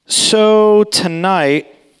So tonight,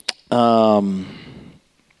 I'm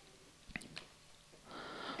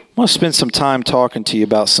going to spend some time talking to you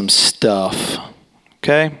about some stuff.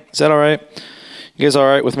 Okay? Is that all right? You guys all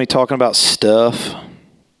right with me talking about stuff?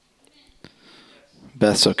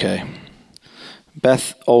 Beth's okay.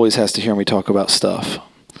 Beth always has to hear me talk about stuff.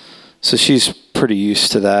 So she's pretty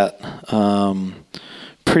used to that.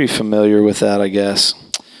 Pretty familiar with that, I guess.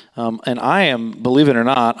 And I am, believe it or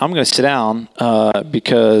not, I'm going to sit down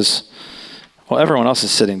because, well, everyone else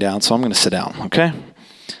is sitting down, so I'm going to sit down, okay?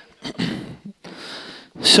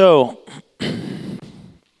 So,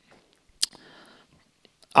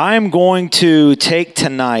 I'm going to take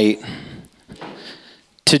tonight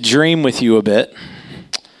to dream with you a bit.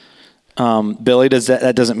 Billy,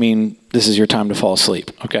 that doesn't mean this is your time to fall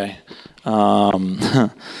asleep, okay?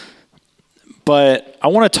 But I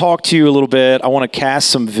want to talk to you a little bit. I want to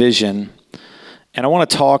cast some vision, and I want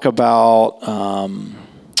to talk about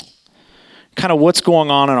kind of what's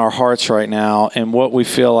going on in our hearts right now and what we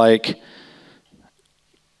feel like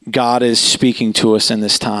God is speaking to us in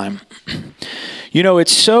this time. You know,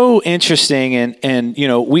 it's so interesting, and you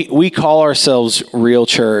know, we call ourselves Real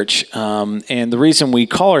Church, and the reason we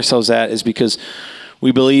call ourselves that is because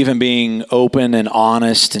we believe in being open and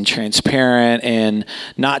honest and transparent and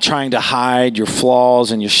not trying to hide your flaws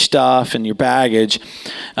and your stuff and your baggage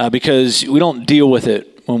because we don't deal with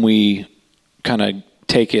it when we kind of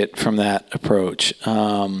take it from that approach.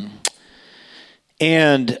 And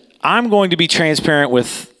I'm going to be transparent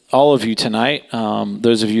with all of you tonight,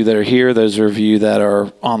 those of you that are here, those of you that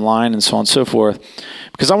are online and so on and so forth,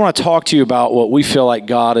 because I want to talk to you about what we feel like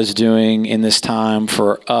God is doing in this time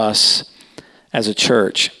for us as a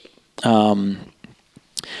church.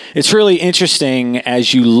 It's really interesting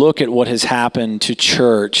as you look at what has happened to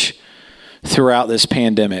church throughout this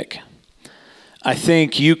pandemic. I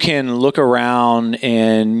think you can look around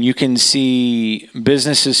and you can see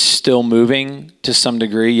businesses still moving to some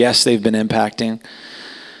degree. Yes, they've been impacting,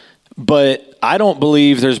 but I don't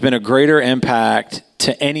believe there's been a greater impact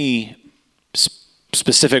to any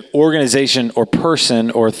specific organization or person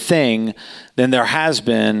or thing than there has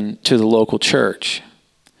been to the local church.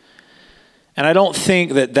 And I don't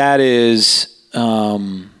think that is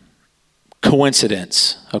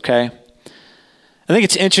coincidence, okay? I think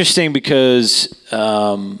it's interesting because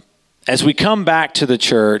as we come back to the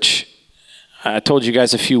church, I told you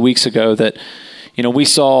guys a few weeks ago that, you know, we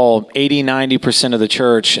saw 80-90% of the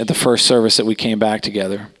church at the first service that we came back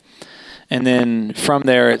together. And then from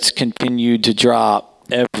there, it's continued to drop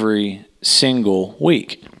every single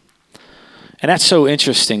week. And that's so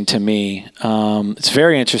interesting to me. It's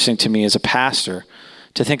very interesting to me as a pastor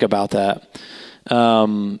to think about that.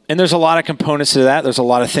 And there's a lot of components to that. There's a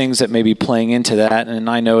lot of things that may be playing into that. And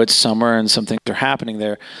I know it's summer and some things are happening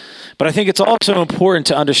there. But I think it's also important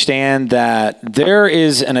to understand that there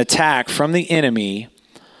is an attack from the enemy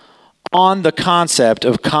on the concept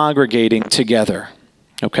of congregating together,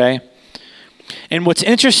 okay? And what's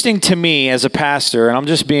interesting to me as a pastor, and I'm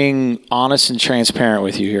just being honest and transparent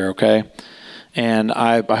with you here, okay? And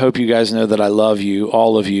I hope you guys know that I love you,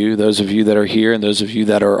 all of you, those of you that are here and those of you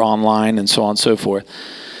that are online and so on and so forth.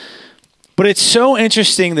 But it's so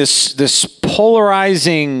interesting, this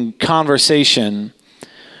polarizing conversation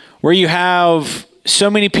where you have so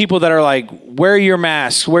many people that are like, wear your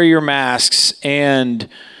masks. And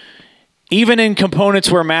even in components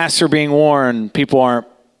where masks are being worn, people aren't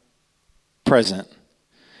present.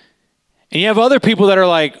 And you have other people that are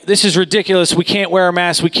like, this is ridiculous. We can't wear a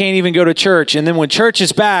mask. We can't even go to church. And then when church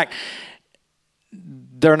is back,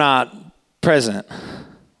 they're not present.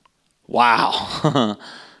 Wow.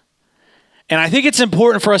 And I think it's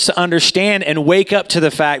important for us to understand and wake up to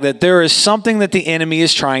the fact that there is something that the enemy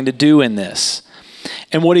is trying to do in this.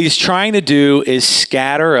 And what he's trying to do is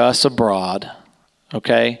scatter us abroad.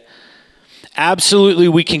 Okay? Absolutely,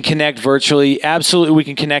 we can connect virtually. Absolutely, we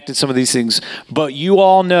can connect in some of these things. But you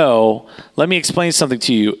all know, let me explain something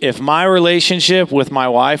to you. If my relationship with my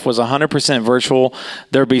wife was 100% virtual,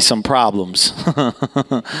 there'd be some problems.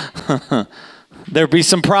 There'd be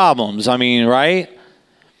some problems. I mean, right?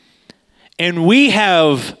 And we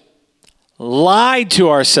have lied to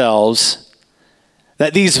ourselves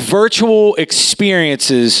that these virtual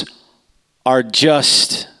experiences are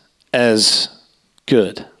just as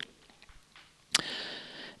good.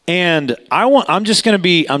 And I'm just going to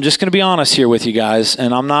be honest here with you guys,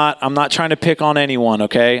 and I'm not trying to pick on anyone,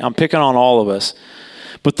 okay? I'm picking on all of us.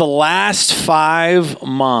 But the last 5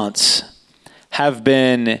 months have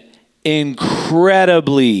been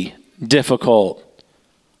incredibly difficult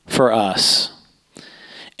for us.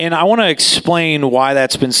 And I want to explain why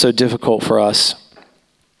that's been so difficult for us.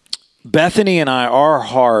 Bethany and I, our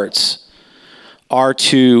hearts are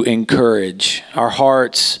to encourage. Our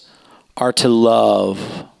hearts are to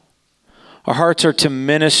love. Our hearts are to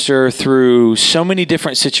minister through so many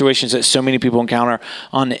different situations that so many people encounter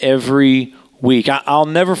on every week. I'll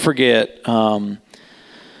never forget, Beth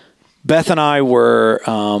and I were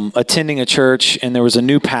attending a church, and there was a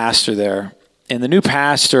new pastor there. And the new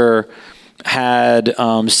pastor had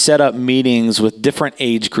set up meetings with different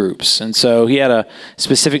age groups. And so he had a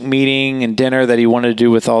specific meeting and dinner that he wanted to do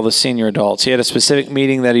with all the senior adults. He had a specific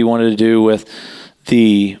meeting that he wanted to do with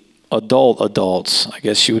the adults, I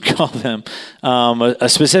guess you would call them. A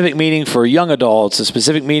specific meeting for young adults, a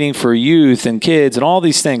specific meeting for youth and kids and all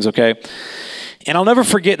these things, okay? And I'll never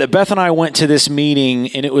forget that Beth and I went to this meeting,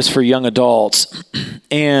 and it was for young adults.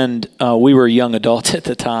 And we were young adults at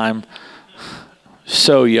the time.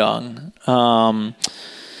 So young. But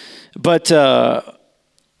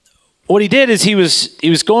what he did is he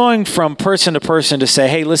was going from person to person to say,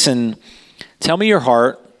 hey, listen, tell me your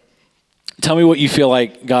heart. Tell me what you feel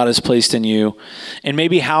like God has placed in you, and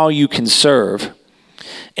maybe how you can serve.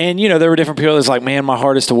 And, there were different people that's like, man, my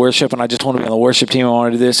heart is to worship, and I just want to be on the worship team. I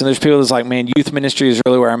want to do this. And there's people that's like, man, youth ministry is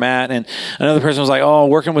really where I'm at. And another person was like, oh,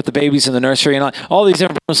 working with the babies in the nursery. And all these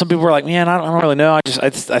different people. Some people were like, man, I don't really know. I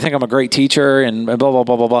think I'm a great teacher, and blah, blah,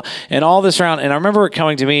 blah, blah, blah. And all this around. And I remember it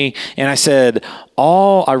coming to me, and I said,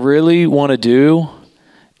 all I really want to do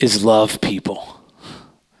is love people.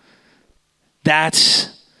 That's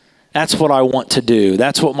what I want to do.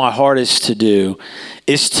 That's what my heart is to do,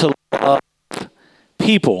 is to love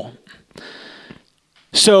people.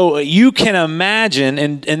 So you can imagine,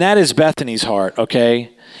 and that is Bethany's heart,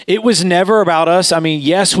 okay? It was never about us. I mean,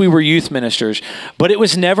 yes, we were youth ministers, but it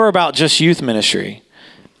was never about just youth ministry.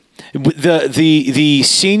 The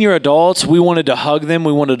senior adults, we wanted to hug them.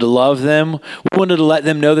 We wanted to love them. We wanted to let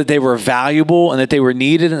them know that they were valuable and that they were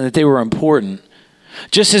needed and that they were important.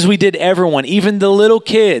 Just as we did everyone, even the little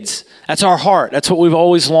kids. That's our heart. That's what we've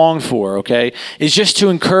always longed for, okay? Is just to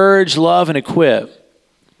encourage, love, and equip.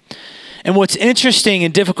 And what's interesting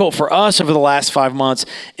and difficult for us over the last 5 months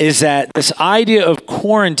is that this idea of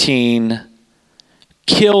quarantine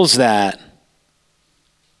kills that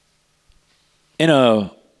in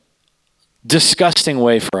a disgusting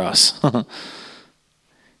way for us.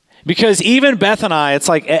 Because even Beth and I, it's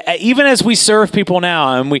like, even as we serve people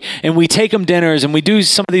now and we take them dinners and we do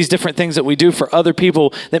some of these different things that we do for other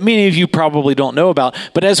people that many of you probably don't know about.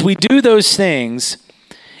 But as we do those things,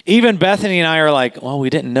 even Bethany and I are like, well, we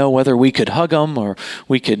didn't know whether we could hug them or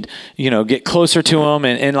we could, get closer to them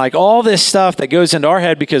and like all this stuff that goes into our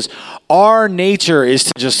head because our nature is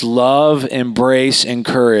to just love, embrace,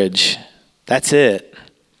 encourage. That's it.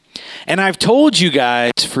 And I've told you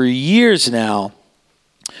guys for years now,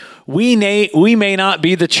 we may not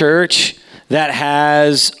be the church that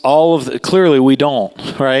has all of the, clearly we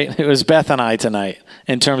don't, right? It was Beth and I tonight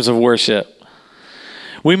in terms of worship.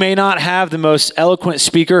 We may not have the most eloquent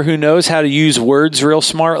speaker who knows how to use words real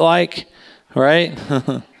smart like, right?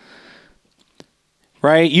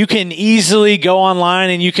 Right? You can easily go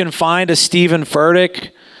online and you can find a Stephen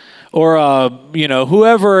Furtick or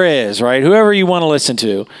whoever it is, right? Whoever you want to listen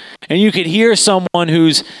to. And you could hear someone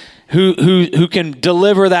who can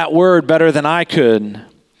deliver that word better than I could.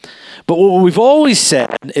 But what we've always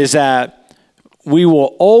said is that we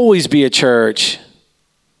will always be a church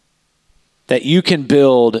that you can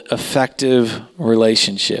build effective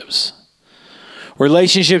relationships.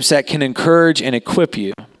 Relationships that can encourage and equip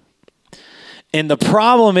you. And the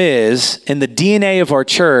problem is, in the DNA of our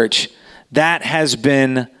church, that has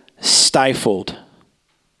been stifled.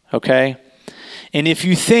 Okay? And if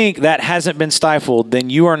you think that hasn't been stifled, then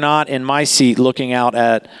you are not in my seat looking out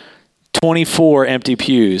at 24 empty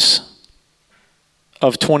pews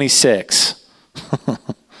of 26.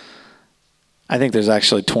 I think there's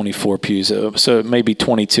actually 24 pews, so it may be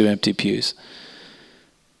 22 empty pews.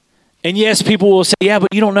 And yes, people will say, yeah, but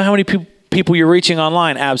you don't know how many people you're reaching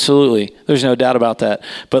online. Absolutely. There's no doubt about that.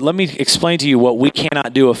 But let me explain to you what we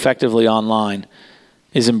cannot do effectively online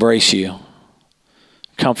is embrace you,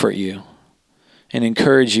 comfort you, and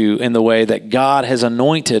encourage you in the way that God has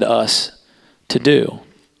anointed us to do.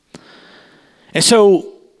 And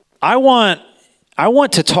so I want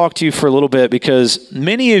to talk to you for a little bit because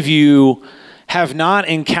many of you have not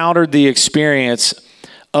encountered the experience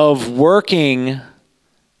of working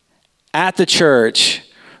at the church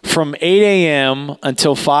from 8 a.m.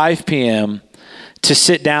 until 5 p.m. to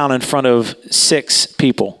sit down in front of 6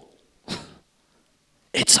 people.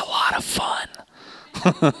 It's a lot of fun.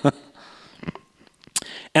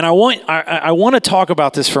 And I want to talk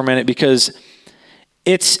about this for a minute because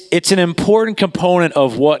it's an important component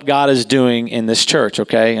of what God is doing in this church,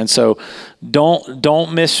 okay? And so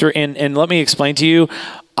don't miss and let me explain to you,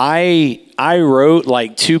 I wrote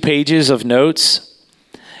like 2 pages of notes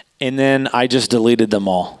and then I just deleted them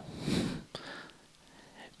all.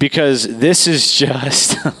 Because this is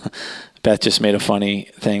just Beth just made a funny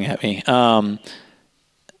thing at me.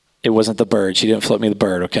 It wasn't the bird. She didn't flip me the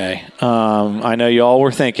bird, okay? I know you all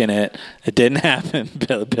were thinking it. It didn't happen.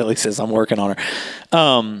 Billy says, I'm working on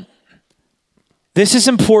her. This is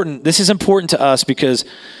important. This is important to us because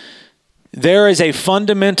there is a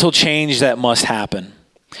fundamental change that must happen.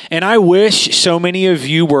 And I wish so many of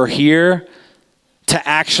you were here to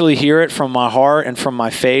actually hear it from my heart and from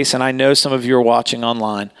my face. And I know some of you are watching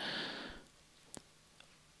online.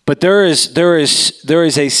 But there is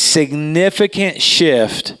a significant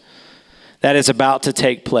shift that is about to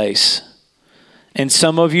take place. And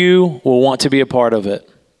some of you will want to be a part of it.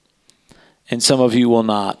 And some of you will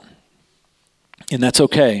not. And that's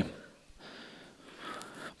okay.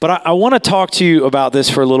 But I want to talk to you about this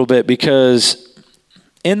for a little bit because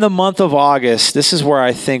in the month of August, this is where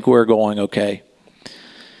I think we're going, okay?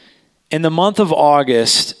 In the month of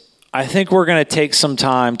August, I think we're going to take some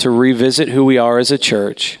time to revisit who we are as a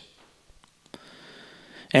church.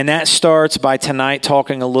 And that starts by tonight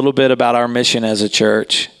talking a little bit about our mission as a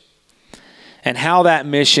church and how that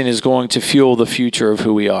mission is going to fuel the future of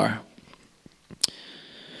who we are.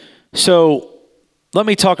 So let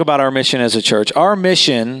me talk about our mission as a church. Our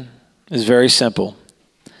mission is very simple.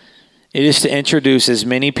 It is to introduce as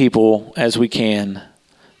many people as we can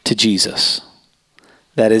to Jesus.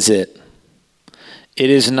 That is it. It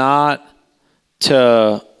is not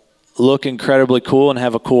to look incredibly cool and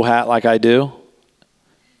have a cool hat like I do.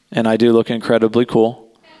 And I do look incredibly cool.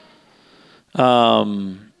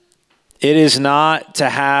 It is not to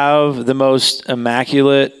have the most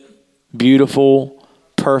immaculate, beautiful,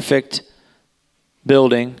 perfect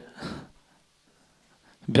building.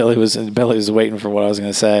 Billy was waiting for what I was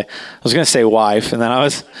going to say. I was going to say wife, and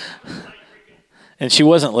then and she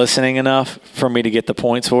wasn't listening enough for me to get the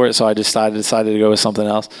points for it, so I decided to go with something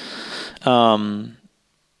else.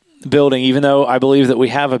 Building, even though I believe that we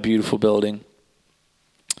have a beautiful building.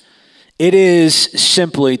 It is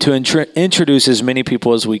simply to introduce as many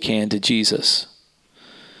people as we can to Jesus.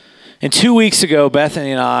 And 2 weeks ago,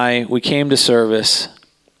 Bethany and we came to service.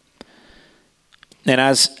 And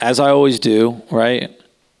as I always do, right,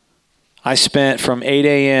 I spent from 8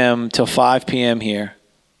 a.m. till 5 p.m. here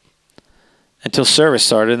until service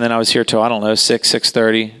started. And then I was here till,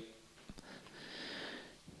 6:30.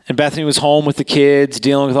 And Bethany was home with the kids,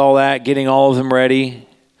 dealing with all that, getting all of them ready,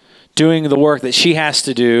 doing the work that she has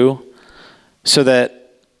to do so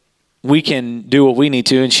that we can do what we need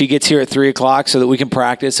to. And she gets here at 3 o'clock so that we can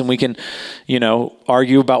practice and we can,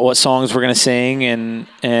 argue about what songs we're going to sing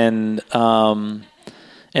and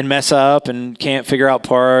mess up and can't figure out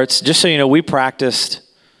parts. Just so you know, we practiced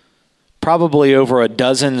probably over a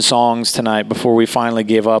dozen songs tonight before we finally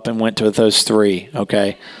gave up and went to those 3,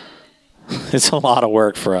 okay? It's a lot of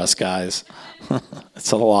work for us, guys.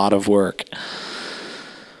 It's a lot of work.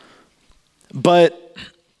 But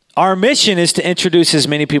our mission is to introduce as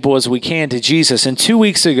many people as we can to Jesus. And 2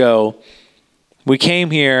 weeks ago, we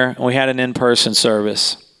came here and we had an in-person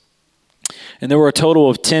service. And there were a total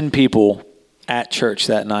of 10 people at church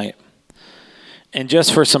that night. And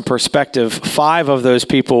just for some perspective, 5 of those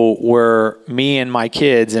people were me and my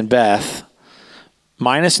kids and Beth,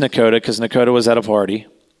 minus Nakota, because Nakota was at a party.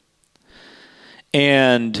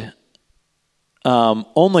 And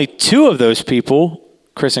only 2 of those people,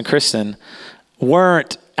 Chris and Kristen,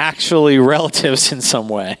 weren't actually relatives in some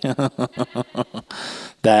way.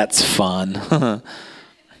 That's fun.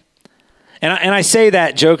 And I say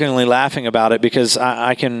that jokingly, laughing about it, because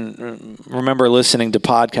I can remember listening to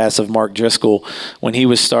podcasts of Mark Driscoll when he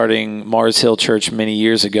was starting Mars Hill Church many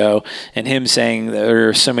years ago, and him saying there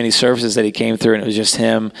are so many services that he came through, and it was just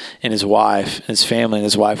him and his wife, his family, and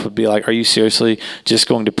his wife would be like, "Are you seriously just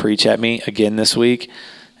going to preach at me again this week?"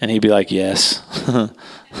 And he'd be like, "Yes."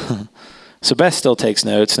 So Beth still takes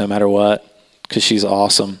notes no matter what, because she's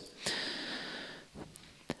awesome.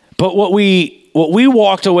 But what we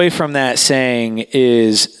walked away from that saying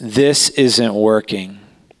is, this isn't working.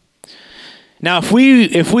 Now, if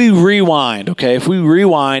we rewind, okay, if we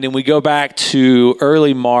rewind and we go back to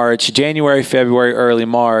early March, January, February, early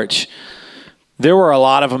March, there were a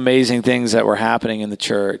lot of amazing things that were happening in the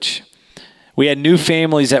church. We had new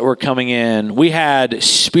families that were coming in. We had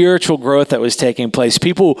spiritual growth that was taking place.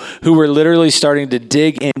 People who were literally starting to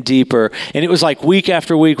dig in deeper. And it was like week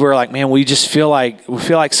after week, we were like, man, we feel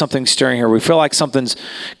like something's stirring here. We feel like something's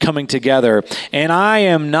coming together. And I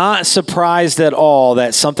am not surprised at all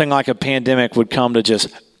that something like a pandemic would come to just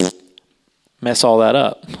mess all that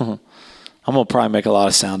up. I'm going to probably make a lot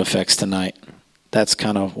of sound effects tonight. That's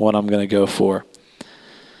kind of what I'm going to go for.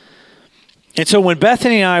 And so when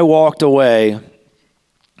Bethany and I walked away,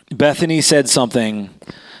 Bethany said something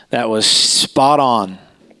that was spot on,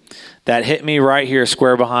 that hit me right here,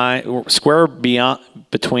 between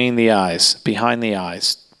the eyes, behind the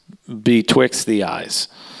eyes, betwixt the eyes.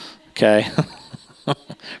 Okay?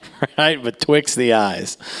 Right? Betwixt the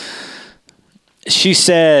eyes. She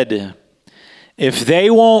said, if they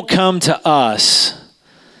won't come to us,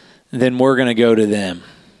 then we're going to go to them.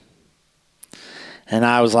 And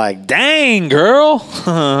I was like, dang, girl.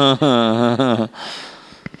 And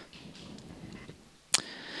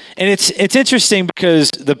it's interesting because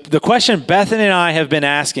the question Bethany and I have been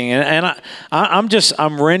asking, and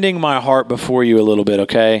I'm rending my heart before you a little bit,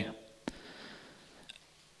 okay?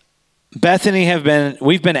 Bethany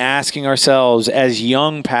we've been asking ourselves as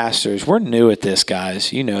young pastors, we're new at this,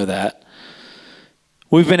 guys, you know that.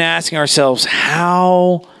 We've been asking ourselves,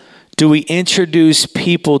 how do we introduce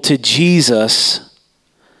people to Jesus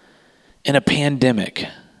in a pandemic?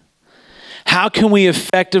 How can we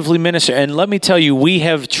effectively minister? And let me tell you, we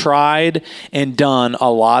have tried and done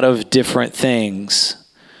a lot of different things.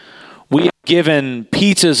 We have given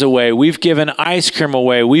pizzas away. We've given ice cream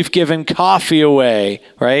away. We've given coffee away,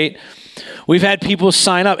 right? We've had people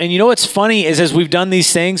sign up. And you know what's funny is as we've done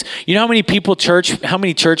these things, you know how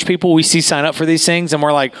many church people we see sign up for these things? And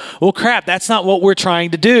we're like, well, crap, that's not what we're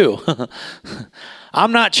trying to do.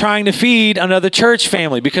 I'm not trying to feed another church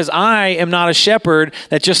family because I am not a shepherd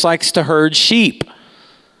that just likes to herd sheep.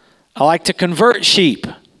 I like to convert sheep.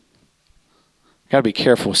 Got to be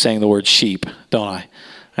careful saying the word sheep, don't I?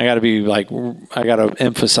 I got to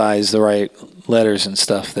emphasize the right letters and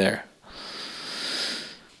stuff there.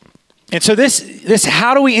 And so this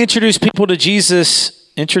how do we introduce people to Jesus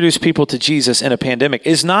in a pandemic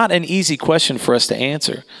is not an easy question for us to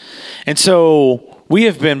answer. And so we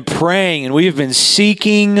have been praying and we have been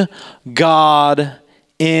seeking God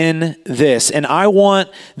in this. And I want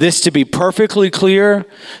this to be perfectly clear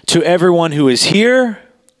to everyone who is here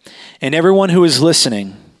and everyone who is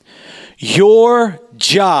listening. Your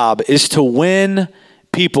job is to win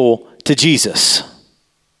people to Jesus.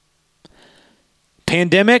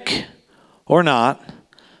 Pandemic or not,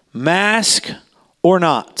 mask or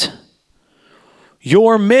not,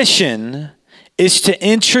 your mission is to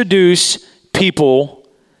introduce people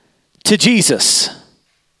to Jesus.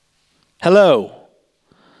 Hello.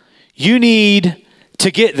 You need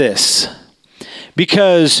to get this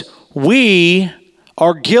because we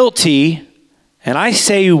are guilty, and I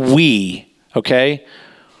say we, okay?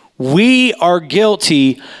 We are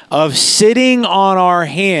guilty of sitting on our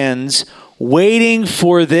hands waiting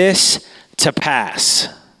for this to pass.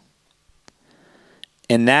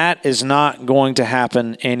 And that is not going to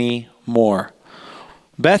happen anymore.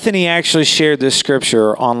 Bethany actually shared this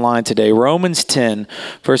scripture online today, Romans 10,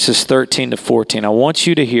 verses 13 to 14. I want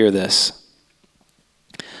you to hear this.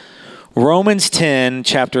 Romans 10,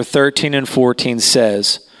 chapter 13 and 14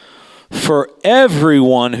 says, "For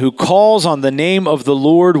everyone who calls on the name of the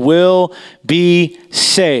Lord will be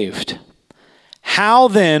saved. How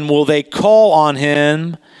then will they call on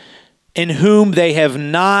him in whom they have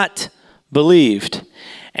not believed?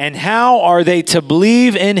 And how are they to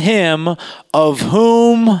believe in him of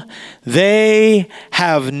whom they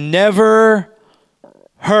have never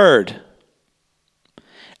heard?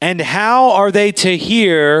 And how are they to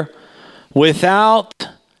hear without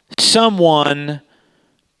someone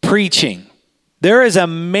preaching?" There is a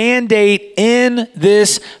mandate in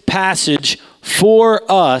this passage for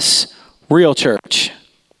us, Real Church.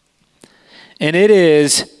 And it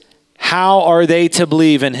is, how are they to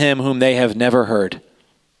believe in him whom they have never heard?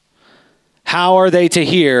 How are they to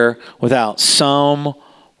hear without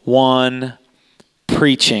someone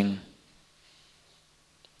preaching?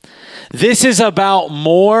 This is about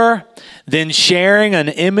more than sharing an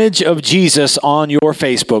image of Jesus on your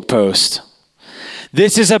Facebook post.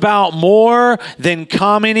 This is about more than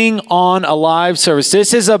commenting on a live service.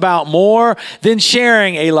 This is about more than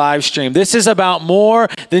sharing a live stream. This is about more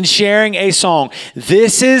than sharing a song.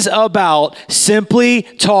 This is about simply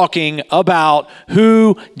talking about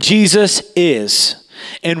who Jesus is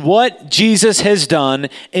and what Jesus has done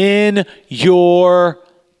in your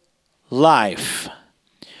life.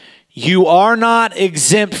 You are not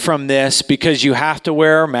exempt from this because you have to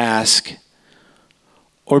wear a mask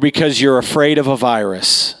or because you're afraid of a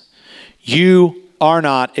virus. You are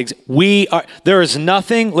not. We are. There is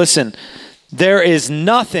nothing, listen, there is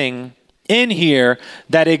nothing in here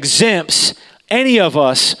that exempts any of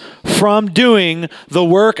us from doing the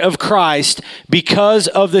work of Christ because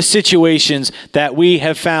of the situations that we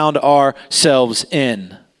have found ourselves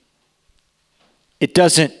in. It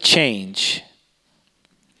doesn't change.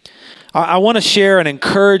 I want to share an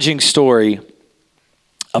encouraging story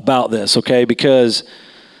about this, okay? Because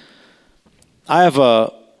I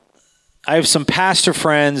have some pastor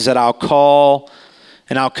friends that I'll call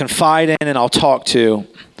and I'll confide in and I'll talk to.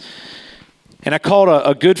 And I called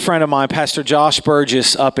a good friend of mine, Pastor Josh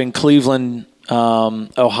Burgess, up in Cleveland,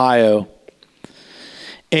 Ohio.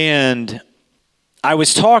 And I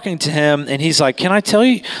was talking to him, and he's like,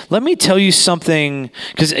 let me tell you something,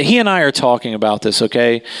 because he and I are talking about this,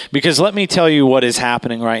 okay? Because let me tell you what is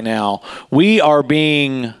happening right now. We are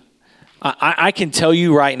being, I can tell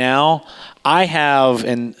you right now, I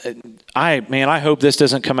hope this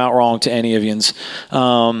doesn't come out wrong to any of yous.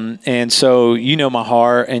 And so you know my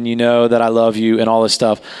heart, and you know that I love you and all this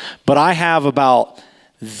stuff. But I have about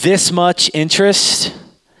this much interest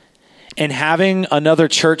in having another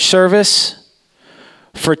church service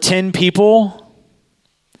for 10 people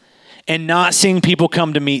and not seeing people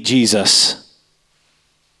come to meet Jesus.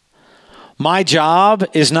 My job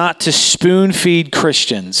is not to spoon feed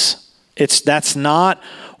Christians. That's not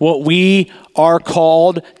what we are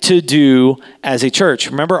called to do as a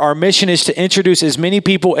church. Remember, our mission is to introduce as many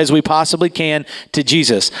people as we possibly can to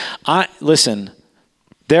Jesus. Listen,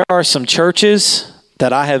 there are some churches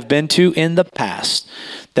that I have been to in the past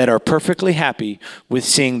that are perfectly happy with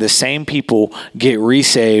seeing the same people get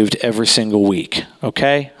resaved every single week,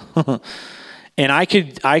 okay? And I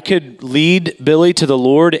could lead Billy to the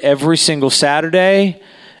Lord every single Saturday,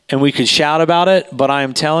 and we could shout about it, but I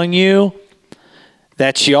am telling you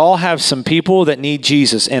that y'all have some people that need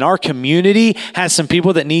Jesus, and our community has some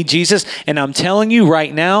people that need Jesus, and I'm telling you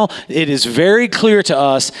right now, it is very clear to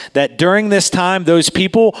us that during this time, those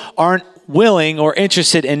people aren't willing or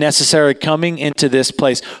interested in necessarily coming into this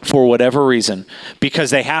place for whatever reason, because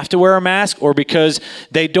they have to wear a mask or because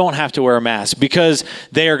they don't have to wear a mask, because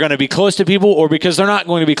they are going to be close to people or because they're not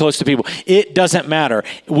going to be close to people. It doesn't matter.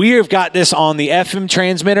 We have got this on the FM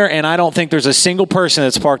transmitter, and I don't think there's a single person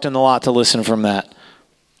that's parked in the lot to listen from that.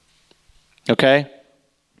 Okay?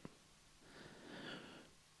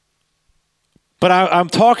 But I'm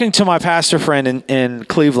talking to my pastor friend in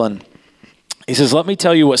Cleveland. He says, let me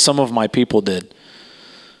tell you what some of my people did.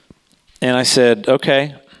 And I said,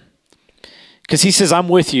 okay. Because he says, I'm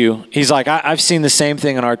with you. He's like, I've seen the same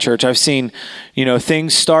thing in our church. I've seen,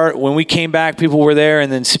 things start. When we came back, people were there,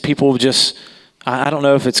 and then people just, I don't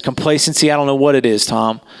know if it's complacency. I don't know what it is,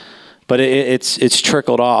 Tom. But it's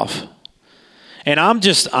trickled off. And I'm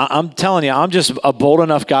telling you, I'm just a bold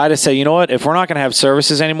enough guy to say, you know what? If we're not going to have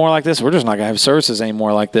services anymore like this, we're just not going to have services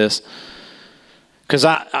anymore like this. Because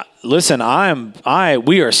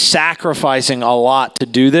we are sacrificing a lot to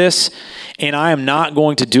do this, and I am not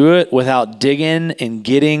going to do it without digging and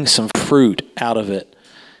getting some fruit out of it.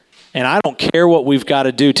 And I don't care what we've got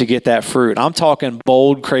to do to get that fruit. I'm talking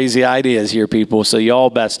bold, crazy ideas here, people. So y'all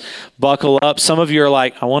best buckle up. Some of you are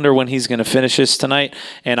like, I wonder when he's going to finish this tonight.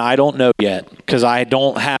 And I don't know yet because I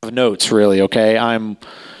don't have notes really, okay?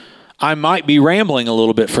 I might be rambling a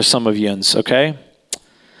little bit for some of yous, okay?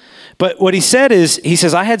 But what he said is, he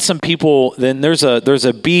says, I had some people, then there's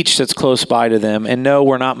a beach that's close by to them. And no,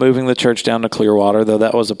 we're not moving the church down to Clearwater, though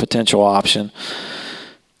that was a potential option.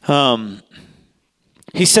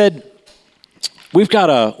 He said, we've got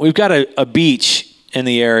a beach in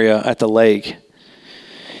the area at the lake.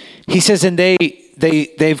 He says, and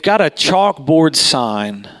they've got a chalkboard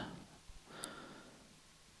sign,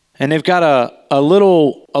 and they've got a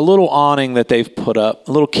little awning that they've put up,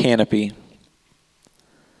 a little canopy.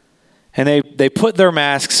 And they put their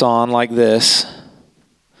masks on like this.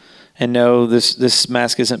 And no, this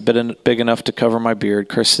mask isn't big enough to cover my beard.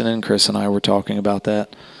 Kristen and Chris and I were talking about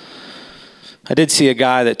that. I did see a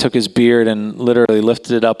guy that took his beard and literally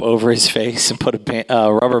lifted it up over his face and put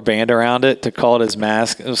a rubber band around it to call it his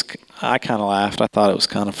mask. I kind of laughed. I thought it was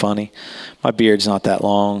kind of funny. My beard's not that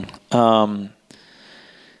long.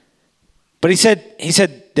 But he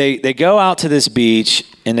said they go out to this beach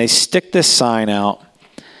and they stick this sign out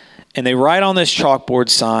and they write on this chalkboard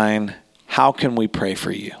sign, how can we pray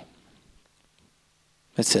for you?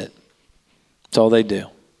 That's it. That's all they do.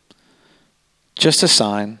 Just a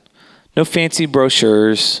sign. No fancy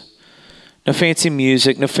brochures, no fancy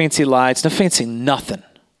music, no fancy lights, no fancy nothing.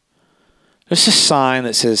 There's a sign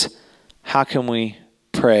that says, how can we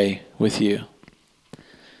pray with you?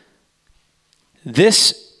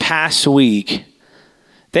 this past week,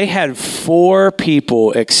 they had 4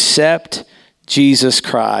 people accept Jesus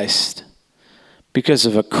Christ because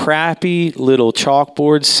of a crappy little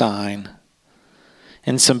chalkboard sign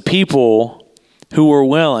and some people who were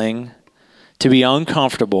willing to be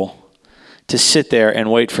uncomfortable to sit there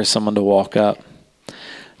and wait for someone to walk up.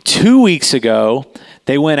 2 weeks ago,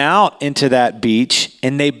 they went out into that beach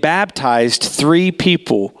and they baptized 3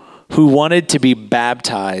 people who wanted to be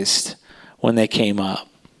baptized when they came up.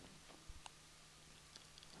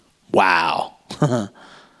 Wow.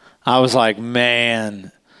 I was like,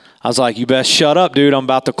 man. I was like, you best shut up, dude. I'm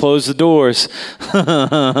about to close the doors.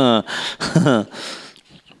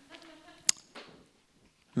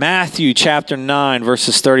 Matthew chapter 9,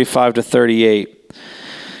 verses 35 to 38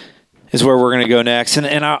 is where we're going to go next.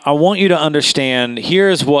 And I want you to understand,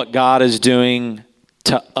 here's what God is doing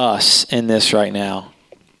to us in this right now.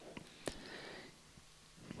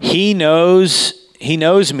 He knows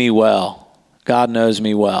me well. God knows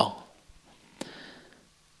me well.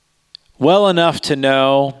 Well enough to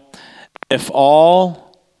know if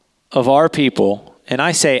all of our people, and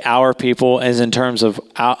I say our people as in terms of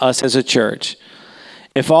us as a church,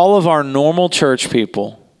 if all of our normal church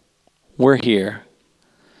people were here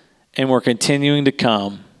and were continuing to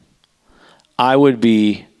come, I would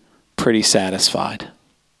be pretty satisfied.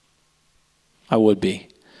 I would be.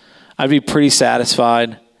 I'd be pretty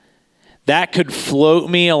satisfied. That could float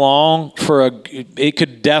me along it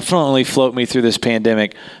could definitely float me through this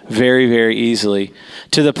pandemic very, very easily,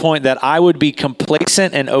 to the point that I would be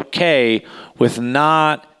complacent and okay with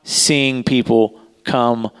not seeing people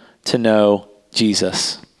come to know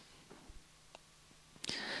Jesus.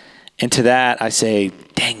 And to that I say,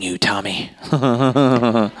 dang you, Tommy.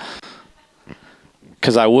 Because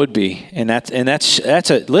I would be. And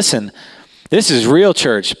listen, this is real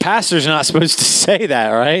church. Pastor's not supposed to say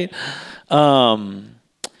that, right? And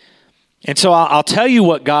so I'll tell you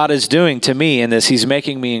what God is doing to me in this. He's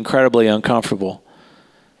making me incredibly uncomfortable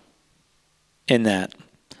in that.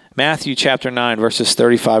 Matthew chapter 9, verses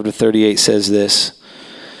 35 to 38 says this.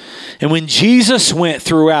 And when Jesus went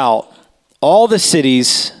throughout all the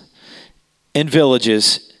cities and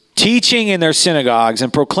villages, teaching in their synagogues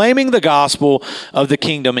and proclaiming the gospel of the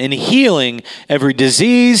kingdom and healing every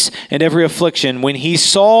disease and every affliction, when he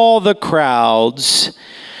saw the crowds,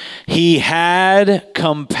 he had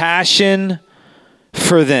compassion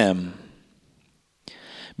for them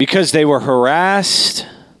because they were harassed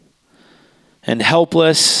and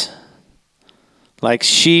helpless like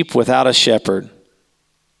sheep without a shepherd.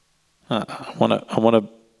 I want to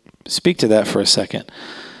speak to that for a second.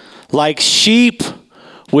 Like sheep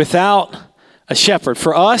without a shepherd.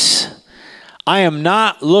 For us, I am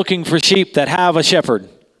not looking for sheep that have a shepherd.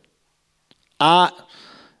 I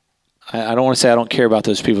don't want to say I don't care about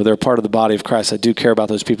those people. They're part of the body of Christ. I do care about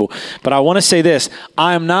those people. But I want to say this.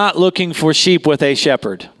 I am not looking for sheep with a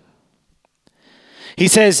shepherd. He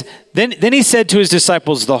says, then he said to his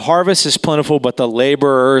disciples, the harvest is plentiful, but the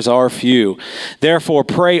laborers are few. Therefore,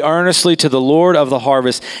 pray earnestly to the Lord of the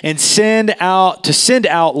harvest and send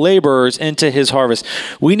out laborers into his harvest.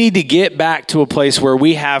 We need to get back to a place where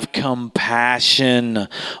we have compassion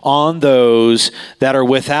on those that are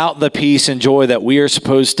without the peace and joy that we are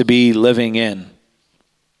supposed to be living in.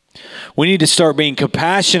 We need to start being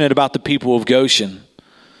compassionate about the people of Goshen.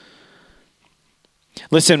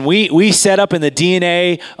 Listen, we set up in the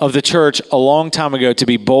DNA of the church a long time ago to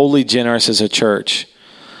be boldly generous as a church.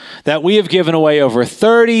 That we have given away over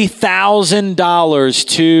 $30,000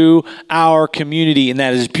 to our community. And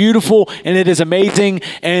that is beautiful and it is amazing.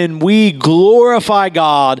 And we glorify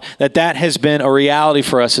God that has been a reality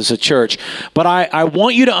for us as a church. But I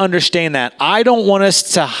want you to understand that. I don't want us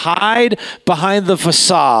to hide behind the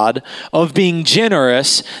facade of being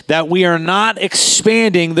generous, that we are not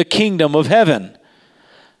expanding the kingdom of heaven.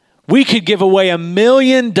 We could give away $1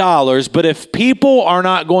 million, but if people are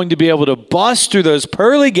not going to be able to bust through those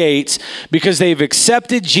pearly gates because they've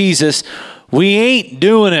accepted Jesus, we ain't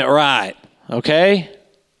doing it right, okay?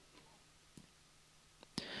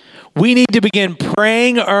 We need to begin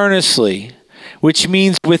praying earnestly, which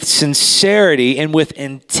means with sincerity and with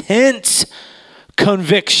intense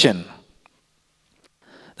conviction,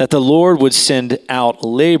 that the Lord would send out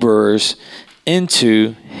laborers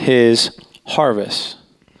into his harvest.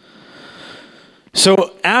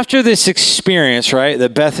 So after this experience, right,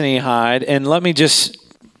 that Bethany had, and let me just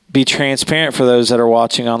be transparent for those that are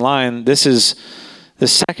watching online, this is the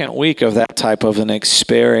second week of that type of an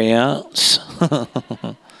experience.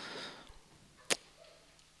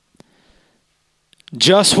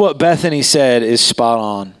 Just what Bethany said is spot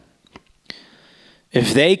on.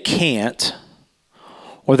 If they can't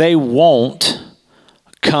or they won't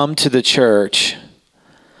come to the church,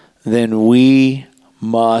 then we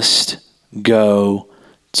must go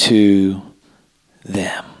to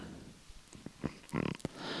them.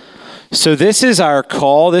 So this is our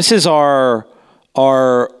call. This is our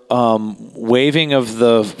waving of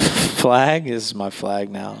the flag. This is my flag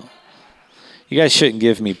now. You guys shouldn't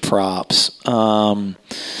give me props.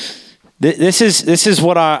 This is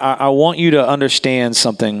what I want you to understand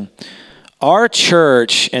something. Our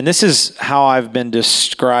church, and this is how I've been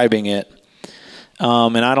describing it,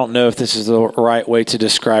 and I don't know if this is the right way to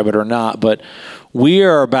describe it or not, but we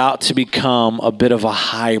are about to become a bit of a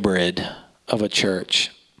hybrid of a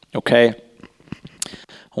church, okay?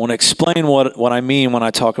 I want to explain what I mean when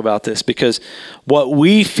I talk about this, because what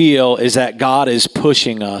we feel is that God is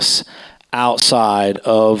pushing us outside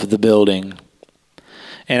of the building.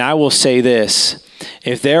 And I will say this,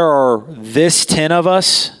 if there are this 10 of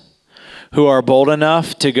us who are bold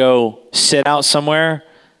enough to go sit out somewhere,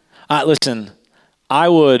 listen, I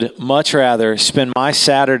would much rather spend my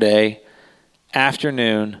Saturday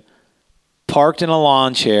afternoon parked in a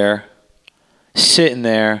lawn chair, sitting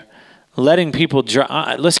there, letting people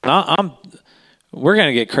drive. Listen, we're going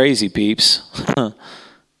to get crazy, peeps.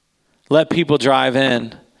 Let people drive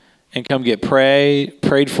in and come get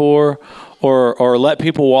prayed for, or let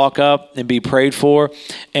people walk up and be prayed for.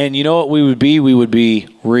 And you know what we would be? We would be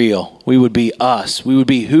real. We would be us. We would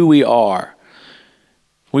be who we are.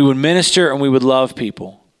 We would minister and we would love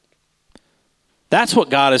people. That's what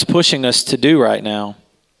God is pushing us to do right now.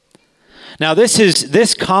 Now,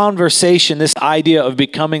 this conversation, this idea of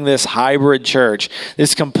becoming this hybrid church,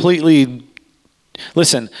 this completely...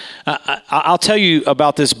 Listen, I'll tell you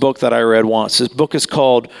about this book that I read once. This book is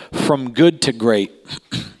called From Good to Great.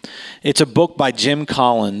 It's a book by Jim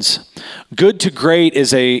Collins. Good to Great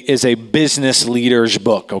is a business leader's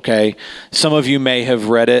book, okay? Some of you may have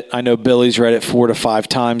read it. I know Billy's read it 4 to 5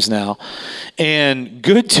 times now. And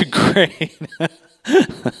Good to Great,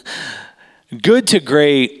 Good to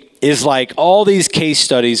Great is like all these case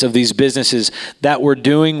studies of these businesses that were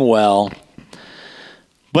doing well.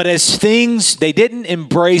 But as they didn't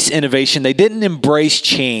embrace innovation, they didn't embrace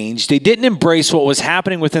change, they didn't embrace what was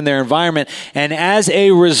happening within their environment, and as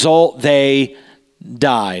a result, they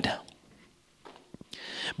died.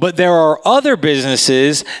 But there are other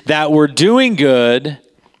businesses that were doing good,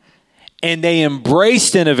 and they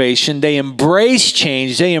embraced innovation, they embraced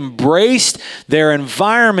change, they embraced their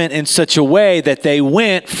environment in such a way that they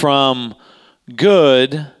went from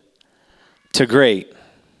good to great.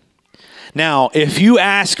 Now, if you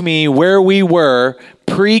ask me where we were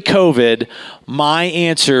pre-COVID, my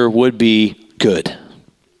answer would be good.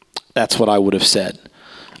 That's what I would have said.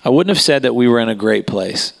 I wouldn't have said that we were in a great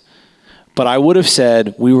place, but I would have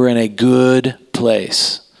said we were in a good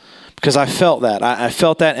place because I felt that. I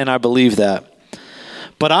felt that and I believe that.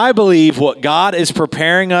 But I believe what God is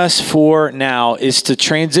preparing us for now is to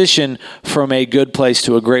transition from a good place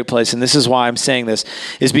to a great place. And this is why I'm saying this,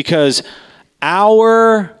 is because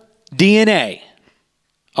our DNA,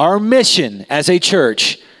 our mission as a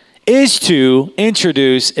church, is to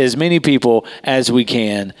introduce as many people as we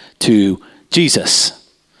can to Jesus.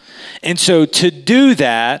 And so to do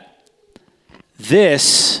that,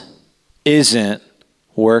 this isn't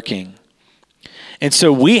working. And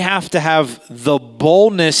so we have to have the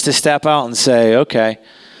boldness to step out and say, okay,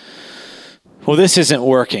 well, this isn't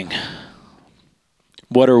working.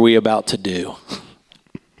 What are we about to do?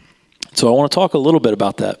 So I want to talk a little bit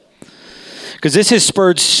about that, because this has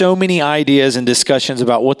spurred so many ideas and discussions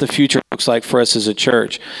about what the future looks like for us as a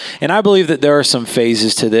church. And I believe that there are some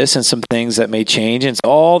phases to this and some things that may change and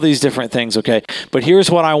all these different things, okay? But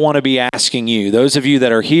here's what I want to be asking you, those of you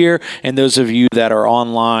that are here and those of you that are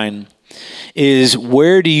online, is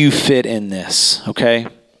where do you fit in this, okay?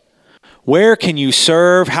 Where can you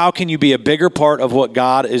serve? How can you be a bigger part of what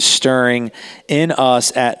God is stirring in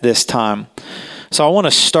us at this time? So I want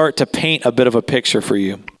to start to paint a bit of a picture for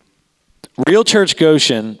you. Real Church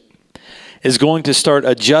Goshen is going to start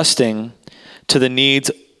adjusting to the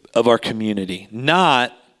needs of our community,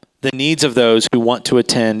 not the needs of those who want to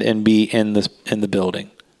attend and be in the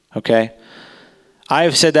building. Okay? I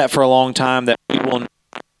have said that for a long time, that we will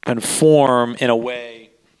conform in a way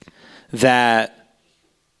that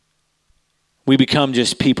we become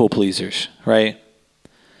just people pleasers, right?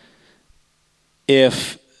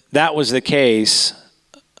 If that was the case,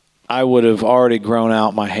 I would have already grown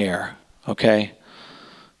out my hair. Okay?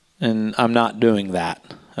 And I'm not doing that.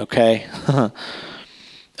 Okay?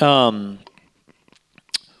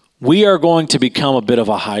 We are going to become a bit of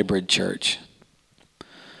a hybrid church.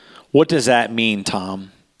 What does that mean,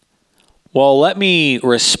 Tom? Well, let me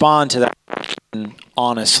respond to that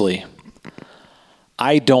honestly.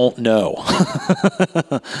 I don't know.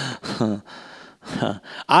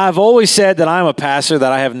 I've always said that I'm a pastor,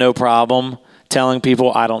 that I have no problem telling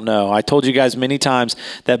people I don't know. I told you guys many times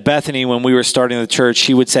that Bethany, when we were starting the church,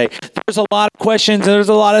 she would say, there's a lot of questions, there's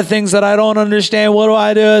a lot of things that I don't understand. What do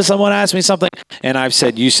I do if someone asks me something? And I've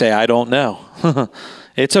said, you say, I don't know.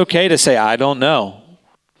 It's okay to say, I don't know.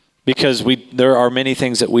 Because there are many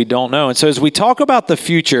things that we don't know. And so as we talk about the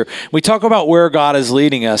future, we talk about where God is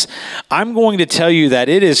leading us, I'm going to tell you that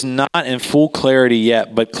it is not in full clarity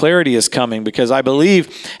yet, but clarity is coming, because I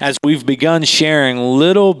believe as we've begun sharing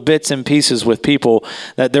little bits and pieces with people,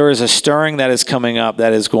 that there is a stirring that is coming up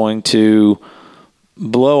that is going to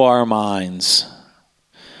blow our minds.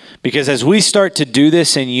 Because as we start to do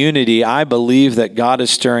this in unity, I believe that God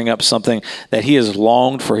is stirring up something that he has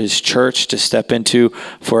longed for his church to step into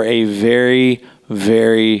for a very,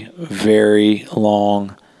 very, very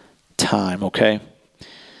long time, okay?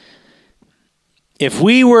 If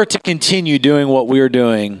we were to continue doing what we are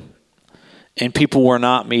doing and people were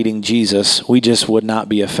not meeting Jesus, we just would not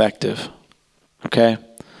be effective, okay?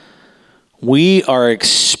 We are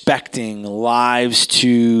expecting lives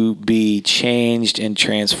to be changed and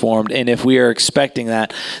transformed. And if we are expecting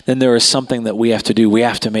that, then there is something that we have to do. We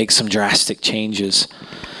have to make some drastic changes.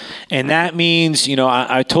 And that means,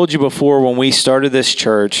 I told you before, when we started this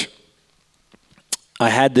church, I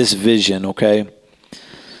had this vision, okay?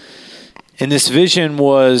 And this vision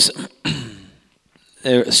was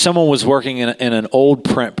someone was working in an old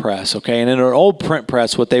print press, okay? And in an old print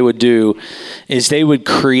press, what they would do is they would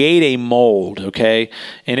create a mold, okay?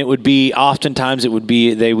 And it would be, oftentimes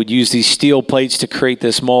they would use these steel plates to create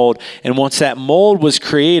this mold. And once that mold was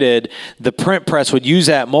created, the print press would use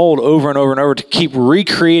that mold over and over and over to keep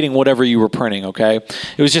recreating whatever you were printing, okay?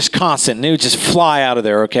 It was just constant, and it would just fly out of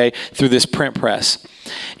there, okay, through this print press.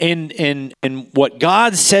 And what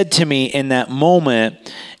God said to me in that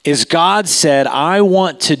moment is, God said, I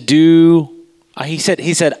want to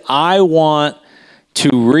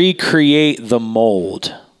recreate the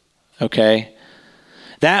mold, okay?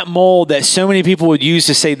 That mold that so many people would use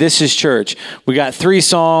to say, this is church. We got 3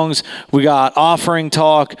 songs, we got offering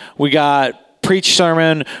talk, we got preach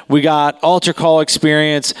sermon, we got altar call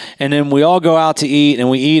experience, and then we all go out to eat, and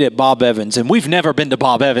we eat at Bob Evans. And we've never been to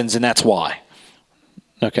Bob Evans, and that's why.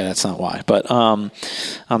 Okay, that's not why, but I'm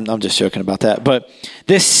just joking about that. But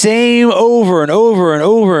this same over and over and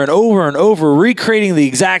over and over and over, recreating the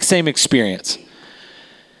exact same experience.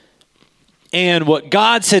 And what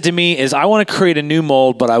God said to me is, I want to create a new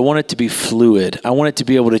mold, but I want it to be fluid. I want it to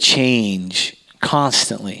be able to change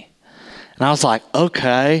constantly. And I was like,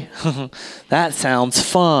 okay, that sounds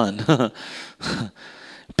fun.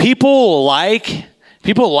 People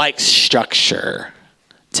like structure.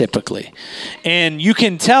 Typically. And you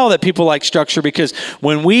can tell that people like structure, because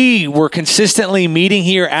when we were consistently meeting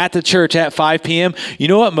here at the church at 5 p.m., you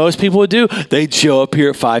know what most people would do? They'd show up here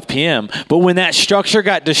at 5 p.m. But when that structure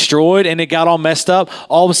got destroyed and it got all messed up,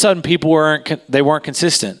 all of a sudden people weren't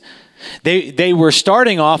consistent. They were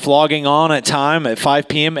starting off logging on at 5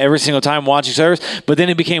 p.m. every single time watching service, but then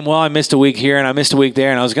it became, well, I missed a week here and I missed a week there,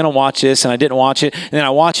 and I was going to watch this and I didn't watch it, and then I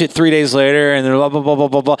watch it 3 days later, and then blah, blah, blah, blah,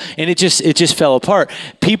 blah, blah, and it just fell apart.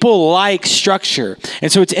 People like structure.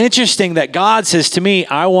 And so it's interesting that God says to me,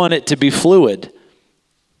 I want it to be fluid.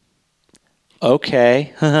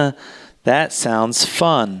 Okay, that sounds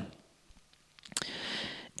fun.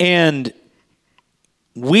 And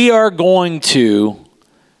we are going to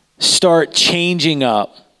start changing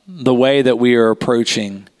up the way that we are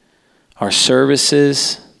approaching our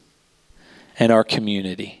services and our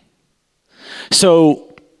community.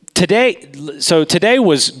 So today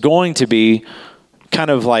was going to be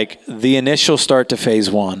kind of like the initial start to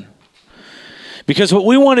phase 1. Because what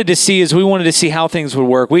we wanted to see is, we wanted to see how things would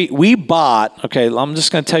work. We bought, okay, I'm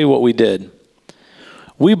just going to tell you what we did.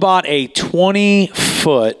 We bought a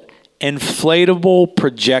 20-foot inflatable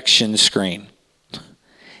projection screen.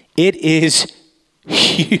 It is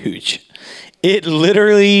huge. It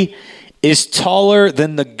literally is taller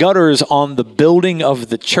than the gutters on the building of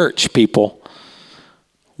the church, people.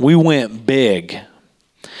 We went big.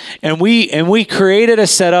 And we created a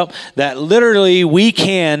setup that literally we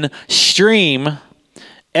can stream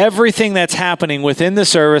everything that's happening within the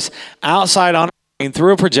service outside on a screen,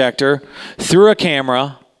 through a projector, through a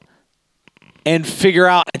camera, and figure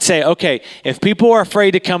out and say, okay, if people are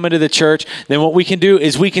afraid to come into the church, then what we can do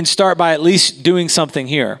is we can start by at least doing something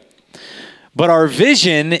here. But our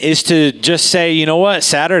vision is to just say, you know what,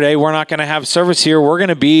 Saturday, we're not going to have service here. We're going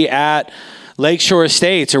to be at Lakeshore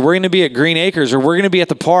Estates, or we're going to be at Green Acres, or we're going to be at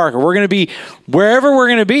the park, or we're going to be wherever we're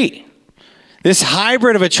going to be. This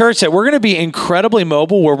hybrid of a church that we're going to be incredibly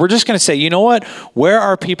mobile, where we're just going to say, you know what? Where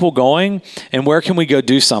are people going and where can we go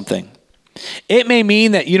do something? It may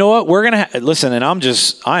mean that, you know what, we're going to listen, and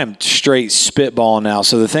I am straight spitballing now,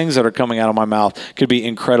 so the things that are coming out of my mouth could be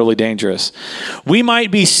incredibly dangerous. We might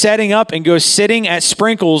be setting up and go sitting at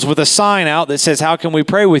Sprinkles with a sign out that says, how can we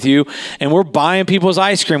pray with you? And we're buying people's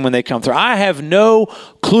ice cream when they come through. I have no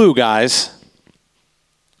clue, guys.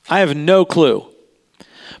 I have no clue.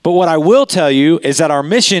 But what I will tell you is that our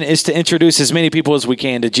mission is to introduce as many people as we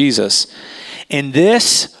can to Jesus. And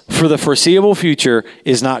this, for the foreseeable future,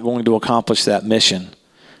 is not going to accomplish that mission.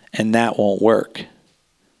 And that won't work.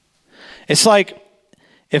 It's like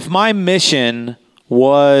if my mission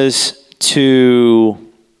was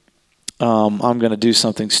to, I'm going to do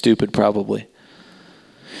something stupid probably.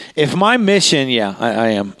 If my mission, I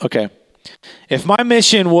am. Okay. If my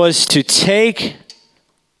mission was to take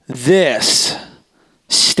this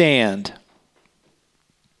stand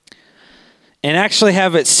and actually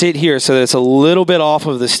have it sit here so that it's a little bit off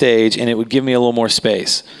of the stage and it would give me a little more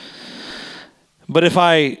space. But if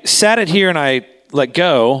I sat it here and I let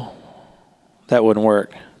go, that wouldn't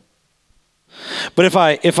work. But if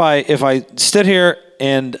I stood here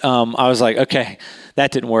and I was like, okay,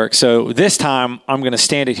 that didn't work. So this time I'm going to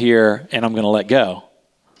stand it here and I'm going to let go.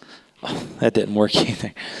 Oh, that didn't work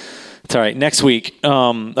either. It's all right. Next week.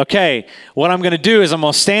 Okay. What I'm going to do is I'm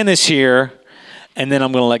going to stand this here and then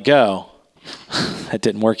I'm going to let go. That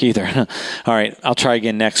didn't work either. All right. I'll try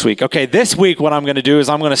again next week. Okay. This week, what I'm going to do is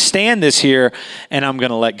I'm going to stand this here and I'm going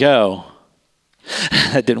to let go.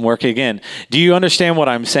 That didn't work again. Do you understand what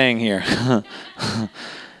I'm saying here?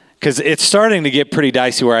 Because it's starting to get pretty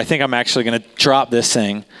dicey where I think I'm actually going to drop this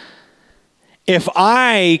thing. If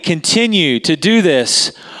I continue to do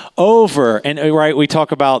this over, and right, we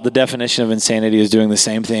talk about the definition of insanity is doing the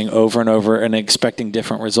same thing over and over and expecting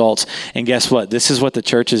different results. And guess what? This is what the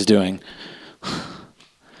church is doing.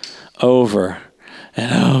 Over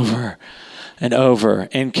and over and over.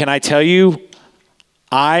 And can I tell you,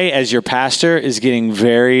 I, as your pastor, am getting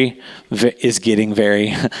very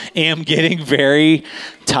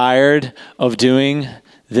tired of doing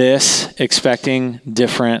this, expecting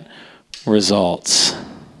different results.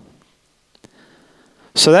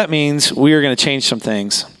 So that means we are going to change some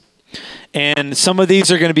things. And some of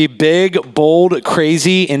these are going to be big, bold,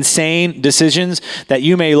 crazy, insane decisions that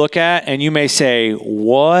you may look at and you may say,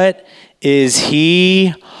 what is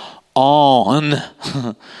he on?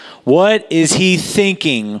 What is he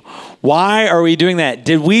thinking? Why are we doing that?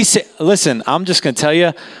 Did we say, listen, I'm just going to tell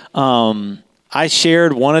you, I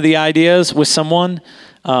shared one of the ideas with someone,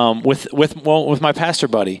 with my pastor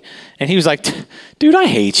buddy. And he was like, dude, I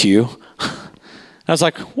hate you. I was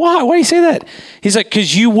like, why? Why do you say that? He's like,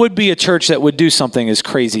 because you would be a church that would do something as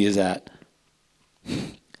crazy as that.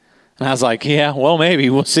 And I was like, yeah, well, maybe.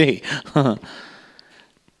 We'll see.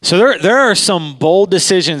 So there are some bold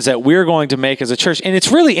decisions that we're going to make as a church. And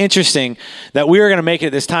it's really interesting that we are going to make it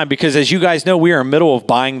at this time because, as you guys know, we are in the middle of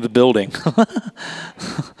buying the building.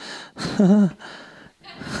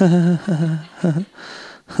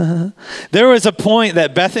 There was a point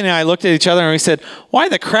that Bethany and I looked at each other and we said, why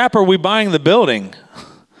the crap are we buying the building?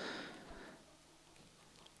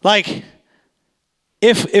 Like,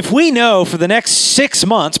 if we know for the next 6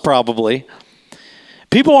 months probably,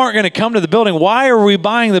 people aren't going to come to the building, why are we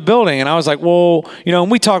buying the building? And I was like, well, and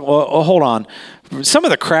we talk, well, hold on. Some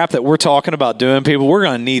of the crap that we're talking about doing, people, we're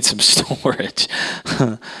going to need some storage.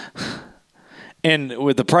 And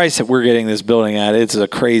with the price that we're getting this building at, it's a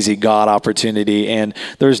crazy God opportunity. And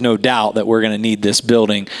there's no doubt that we're going to need this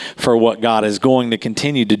building for what God is going to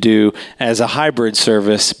continue to do as a hybrid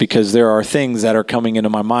service, because there are things that are coming into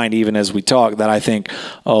my mind even as we talk that I think,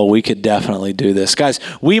 oh, we could definitely do this. Guys,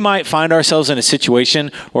 we might find ourselves in a situation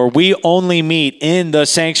where we only meet in the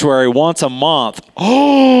sanctuary once a month.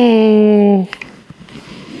 Oh!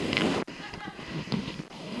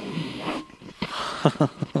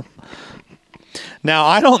 Now,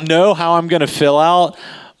 I don't know how I'm going to fill out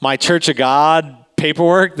my Church of God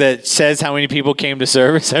paperwork that says how many people came to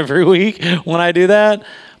service every week when I do that,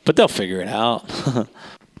 but they'll figure it out.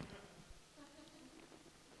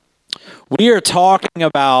 We are talking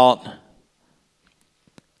about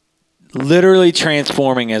literally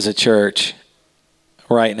transforming as a church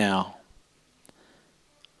right now.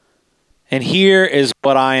 And here is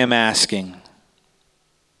what I am asking.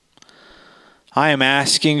 I am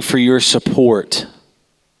asking for your support.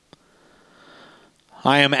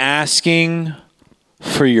 I am asking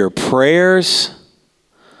for your prayers.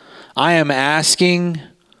 I am asking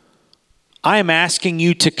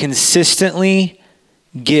you to consistently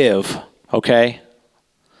give, okay?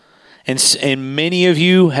 And many of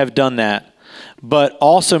you have done that. But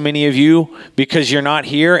also many of you, because you're not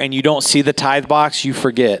here and you don't see the tithe box, you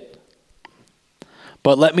forget.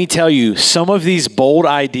 But let me tell you, some of these bold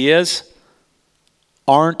ideas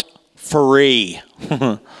aren't free.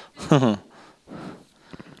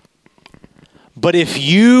 But if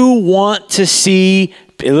you want to see,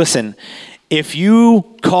 listen, if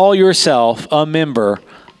you call yourself a member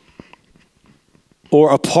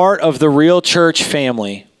or a part of the Real Church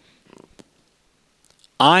family,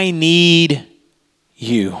 I need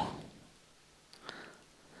you.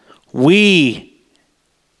 We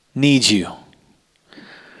need you.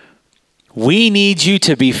 We need you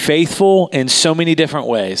to be faithful in so many different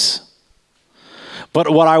ways. But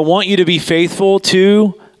what I want you to be faithful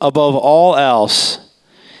to, above all else,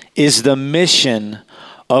 is the mission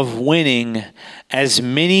of winning as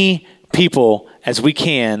many people as we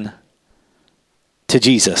can to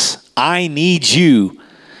Jesus. I need you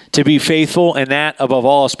to be faithful in that above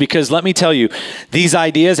all else, because let me tell you, these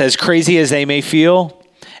ideas, as crazy as they may feel,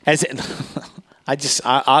 listen,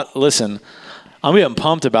 I'm getting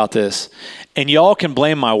pumped about this, and y'all can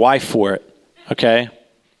blame my wife for it, okay?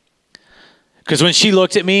 Because when she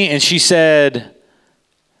looked at me and she said,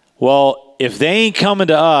 well, if they ain't coming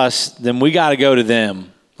to us, then we got to go to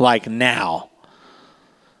them, like now.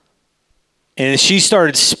 And she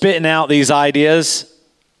started spitting out these ideas.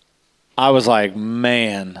 I was like,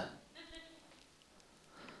 man.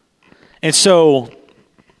 And so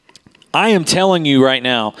I am telling you right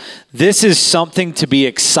now, this is something to be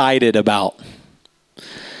excited about.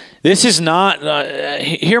 This is not,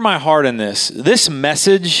 hear my heart in this. This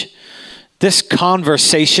message, this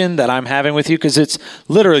conversation that I'm having with you, because it's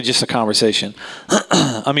literally just a conversation.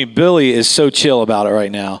 I mean, Billy is so chill about it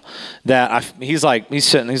right now that he's like,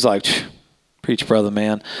 preach, brother,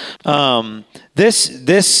 man.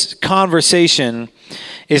 This conversation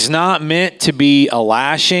is not meant to be a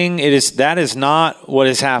lashing. That is not what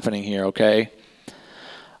is happening here, okay?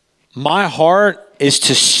 My heart is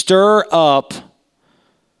to stir up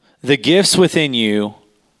the gifts within you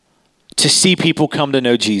to see people come to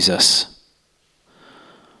know Jesus.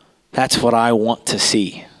 That's what I want to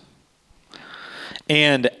see.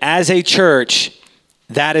 And as a church,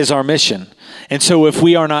 that is our mission. And so if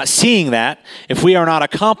we are not seeing that, if we are not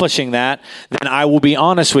accomplishing that, then I will be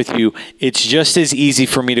honest with you, it's just as easy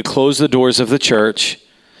for me to close the doors of the church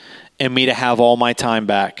and me to have all my time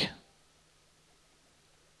back.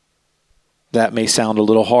 That may sound a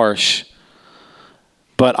little harsh,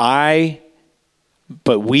 but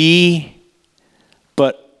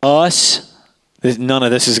us, none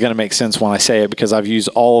of this is going to make sense when I say it because I've used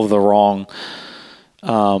all of the wrong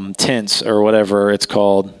tense or whatever it's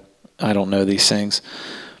called. I don't know these things.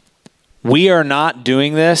 We are not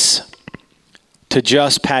doing this to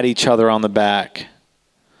just pat each other on the back,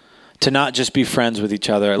 to not just be friends with each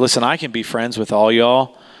other. Listen, I can be friends with all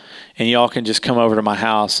y'all, and y'all can just come over to my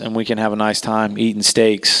house, and we can have a nice time eating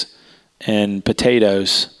steaks and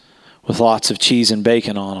potatoes with lots of cheese and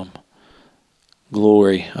bacon on them.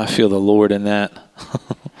 Glory. I feel the Lord in that.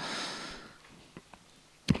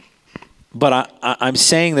 But I'm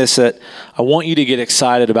saying this that I want you to get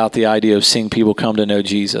excited about the idea of seeing people come to know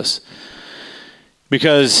Jesus.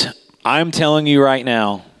 Because I'm telling you right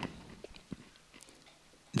now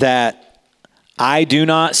that I do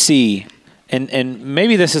not see, and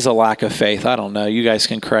maybe this is a lack of faith. I don't know. You guys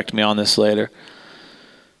can correct me on this later.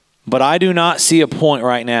 But I do not see a point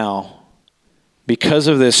right now because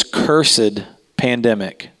of this cursed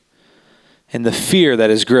pandemic and the fear that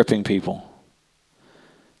is gripping people.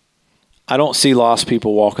 I don't see lost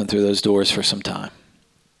people walking through those doors for some time.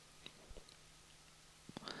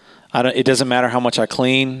 It doesn't matter how much I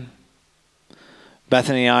clean.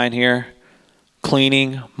 Bethany and I in here,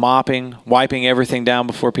 cleaning, mopping, wiping everything down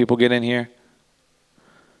before people get in here.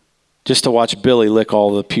 Just to watch Billy lick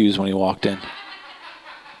all the pews when he walked in.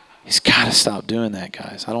 He's got to stop doing that,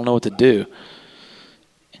 guys. I don't know what to do.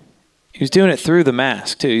 He was doing it through the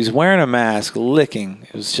mask, too. He's wearing a mask, licking.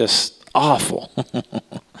 It was just awful.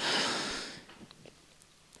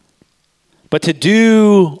 But to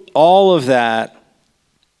do all of that,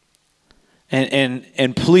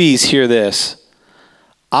 and please hear this,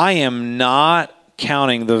 I am not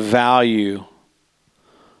counting the value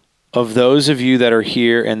of those of you that are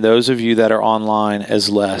here and those of you that are online as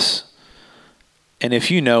less. And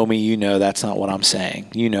if you know me, you know that's not what I'm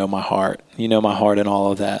saying. You know my heart. You know my heart in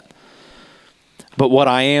all of that. But what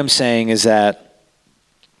I am saying is that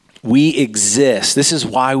we exist. This is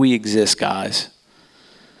why we exist, guys.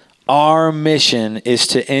 Our mission is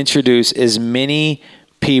to introduce as many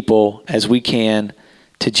people as we can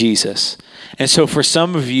to Jesus. And so for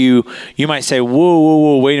some of you, you might say,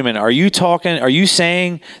 whoa, wait a minute. Are you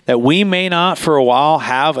saying that we may not for a while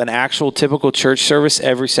have an actual typical church service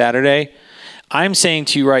every Saturday? I'm saying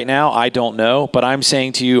to you right now, I don't know, but I'm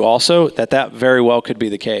saying to you also that very well could be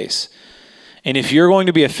the case. And if you're going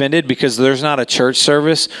to be offended because there's not a church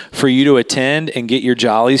service for you to attend and get your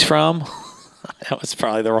jollies from, that was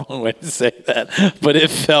probably the wrong way to say that, but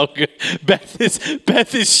it felt good.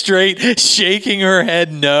 Beth is straight shaking her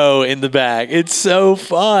head no in the back. It's so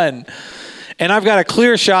fun. And I've got a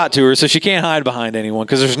clear shot to her, so she can't hide behind anyone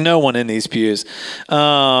because there's no one in these pews.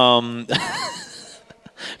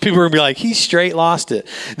 People are going to be like, he straight lost it.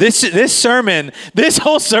 This sermon, this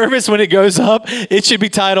whole service, when it goes up, it should be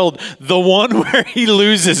titled, The One Where He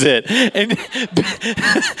Loses It. And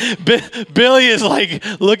Billy is like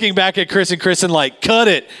looking back at Chris and Kristen like, cut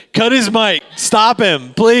it. Cut his mic. Stop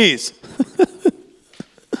him, please.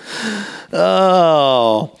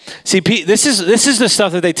 Oh. See, this is the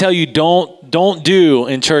stuff that they tell you don't do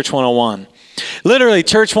in Church 101. Literally,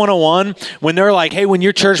 Church 101, when they're like, hey, when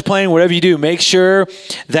you're church playing, whatever you do, make sure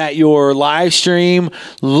that your live stream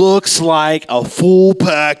looks like a full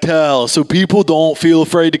packed house so people don't feel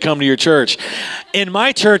afraid to come to your church. In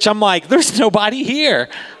my church, I'm like, there's nobody here.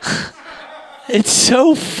 It's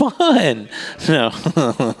so fun. No.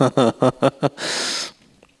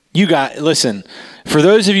 Listen, for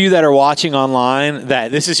those of you that are watching online,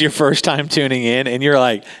 that this is your first time tuning in, and you're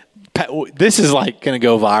like, this is like going to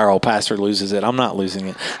go viral. Pastor loses it. I'm not losing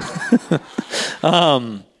it.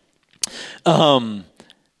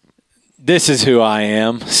 This is who I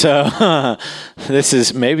am. So this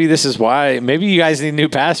is why, maybe you guys need a new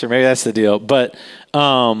pastor. Maybe that's the deal. But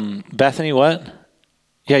Bethany, what?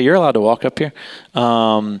 Yeah, you're allowed to walk up here.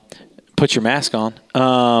 Put your mask on.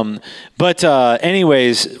 But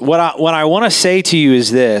anyways, what I want to say to you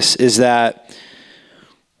is that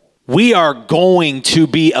we are going to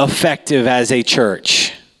be effective as a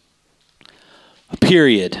church.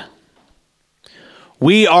 Period.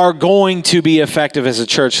 We are going to be effective as a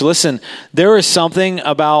church. Listen, there is something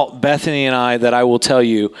about Bethany and I that I will tell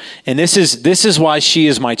you, and this is why she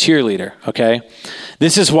is my cheerleader, okay?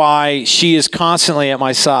 This is why she is constantly at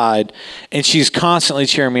my side, and she's constantly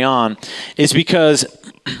cheering me on, is because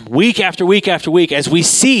week after week after week, as we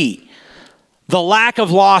see the lack of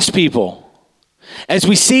lost people, as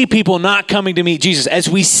we see people not coming to meet Jesus, as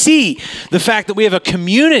we see the fact that we have a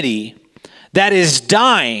community that is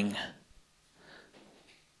dying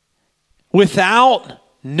without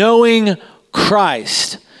knowing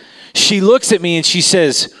Christ, she looks at me and she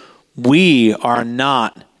says, we are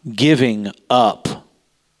not giving up.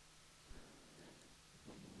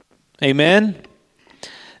 Amen?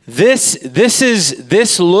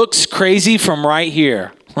 This looks crazy from right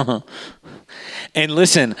here. And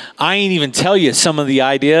listen, I ain't even tell you some of the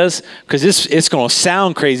ideas because it's going to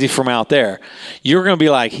sound crazy from out there. You're going to be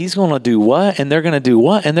like, he's going to do what? And they're going to do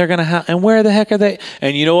what? And they're going to and where the heck are they?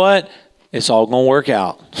 And you know what? It's all going to work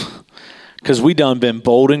out because we done been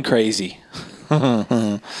bold and crazy. Yeah,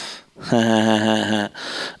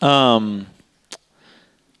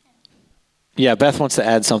 Beth wants to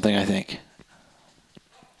add something, I think.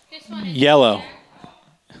 Yellow.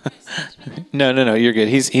 No, you're good.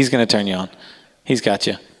 He's going to turn you on. He's got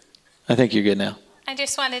you. I think you're good now. I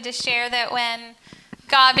just wanted to share that when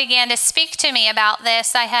God began to speak to me about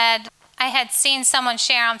this, I had seen someone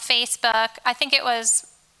share on Facebook. I think it was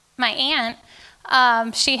my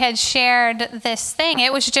aunt. She had shared this thing.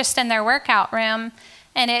 It was just in their workout room,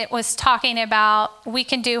 and it was talking about we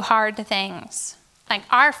can do hard things. Like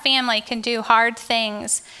our family can do hard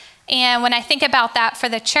things. And when I think about that for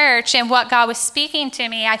the church and what God was speaking to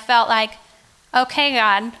me, I felt like, okay,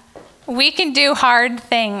 God, we can do hard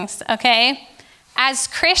things, okay? As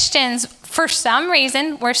Christians, for some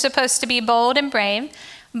reason, we're supposed to be bold and brave,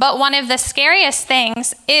 but one of the scariest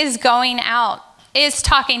things is going out, is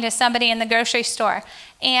talking to somebody in the grocery store.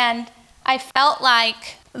 And I felt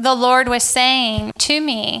like the Lord was saying to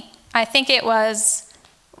me, I think it was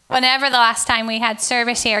whenever the last time we had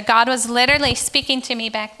service here, God was literally speaking to me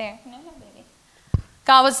back there.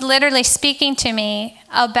 God was literally speaking to me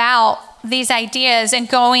about these ideas and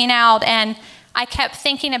going out, and I kept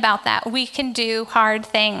thinking about that. We can do hard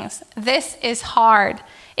things. This is hard.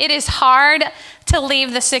 It is hard to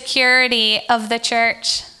leave the security of the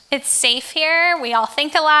church. It's safe here. We all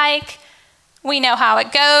think alike. We know how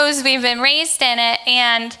it goes. We've been raised in it.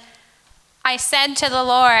 And I said to the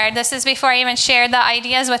Lord, this is before I even shared the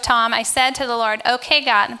ideas with Tom, I said to the Lord, okay,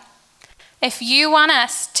 God, If you want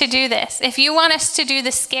us to do this, if you want us to do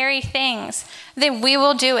the scary things, then we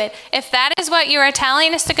will do it. If that is what you are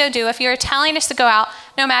telling us to go do, if you're telling us to go out,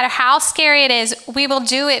 no matter how scary it is, we will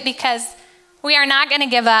do it because we are not going to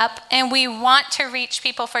give up and we want to reach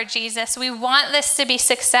people for Jesus. We want this to be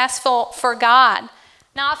successful for God,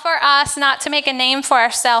 not for us, not to make a name for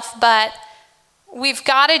ourselves, but we've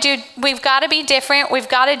got to be different. We've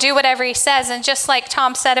got to do whatever he says. And just like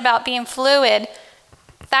Tom said about being fluid,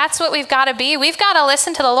 that's what we've got to be. We've got to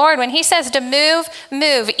listen to the Lord. When he says to move,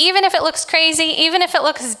 move. Even if it looks crazy, even if it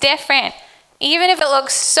looks different, even if it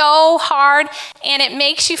looks so hard and it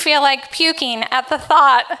makes you feel like puking at the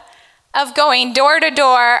thought of going door to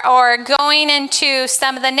door or going into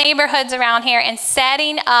some of the neighborhoods around here and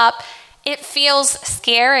setting up, it feels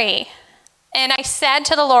scary. And I said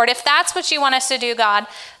to the Lord, if that's what you want us to do, God,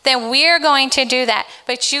 then we're going to do that.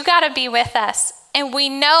 But you got to be with us. And we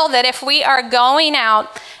know that if we are going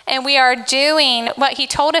out and we are doing what he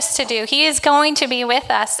told us to do, he is going to be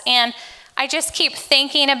with us. And I just keep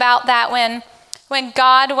thinking about that when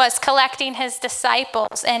God was collecting his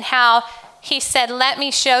disciples and how he said, let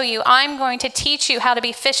me show you. I'm going to teach you how to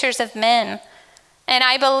be fishers of men. And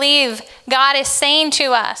I believe God is saying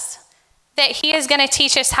to us that he is going to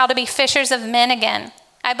teach us how to be fishers of men again.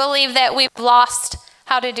 I believe that we've lost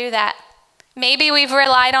how to do that. Maybe we've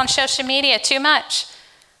relied on social media too much.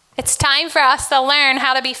 It's time for us to learn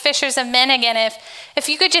how to be fishers of men again. If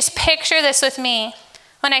you could just picture this with me.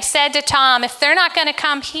 When I said to Tom, if they're not going to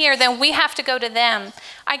come here, then we have to go to them.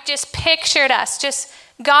 I just pictured us, just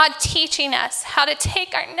God teaching us how to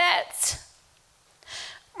take our nets.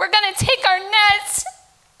 We're going to take our nets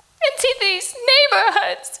into these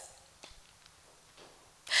neighborhoods.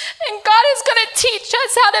 And God is going to teach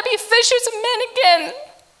us how to be fishers of men again.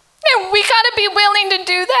 And we got to be willing to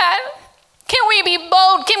do that. Can we be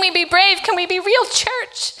bold? Can we be brave? Can we be real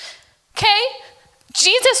church? Okay?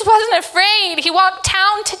 Jesus wasn't afraid. He walked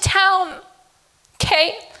town to town.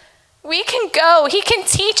 Okay? We can go. He can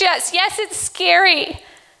teach us. Yes, it's scary.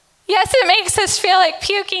 Yes, it makes us feel like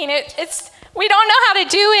puking. We don't know how to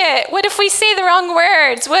do it. What if we say the wrong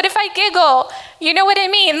words? What if I giggle? You know what I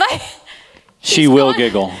mean? Like, she will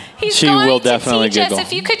giggle. She will definitely giggle.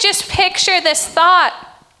 If you could just picture this thought.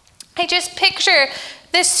 I just picture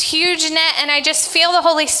this huge net and I just feel the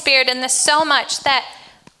Holy Spirit in this so much that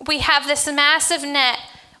we have this massive net.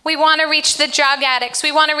 We want to reach the drug addicts.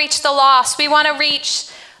 We want to reach the lost. We want to reach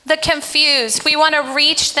the confused. We want to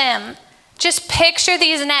reach them. Just picture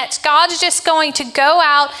these nets. God's just going to go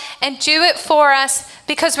out and do it for us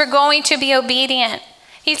because we're going to be obedient.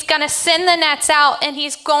 He's going to send the nets out and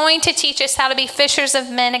he's going to teach us how to be fishers of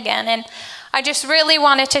men again. And I just really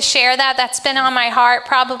wanted to share that. That's been on my heart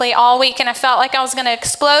probably all week, and I felt like I was going to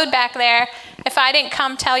explode back there if I didn't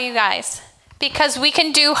come tell you guys. Because we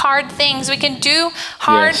can do hard things. We can do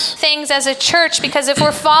hard things as a church because if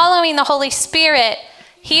we're following the Holy Spirit,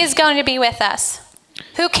 he is going to be with us.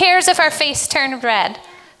 Who cares if our face turned red?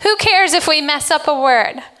 Who cares if we mess up a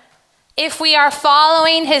word? If we are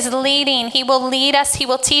following his leading, he will lead us. He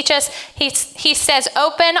will teach us. He says,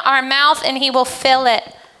 open our mouth and he will fill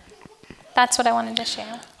it. That's what I wanted to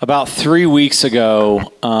share. About 3 weeks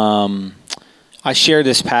ago, I shared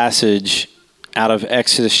this passage out of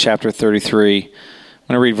Exodus chapter 33. I'm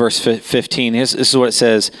going to read verse 15. This is what it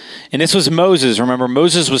says. And this was Moses. Remember,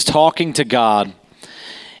 Moses was talking to God.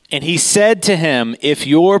 And he said to him, if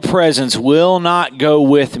your presence will not go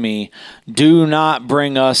with me, do not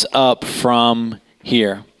bring us up from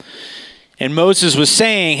here. And Moses was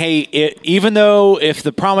saying, hey, even though if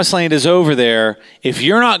the promised land is over there, if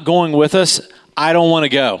you're not going with us, I don't want to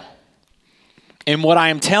go. And what I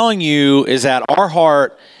am telling you is that our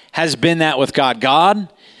heart has been that with God.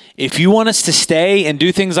 God, if you want us to stay and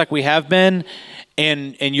do things like we have been,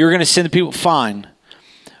 and you're going to send the people, fine.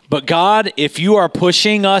 But God, if you are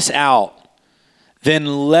pushing us out,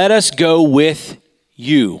 then let us go with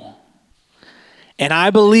you. And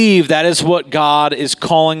I believe that is what God is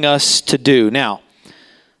calling us to do. Now,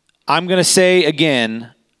 I'm going to say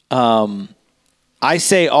again, I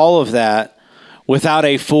say all of that without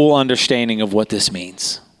a full understanding of what this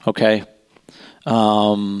means. Okay,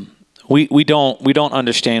 we don't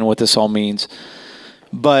understand what this all means.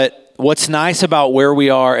 But what's nice about where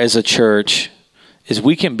we are as a church is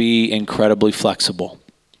we can be incredibly flexible.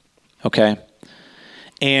 Okay.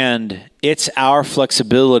 And it's our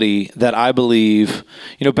flexibility that I believe,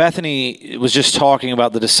 Bethany was just talking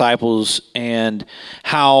about the disciples and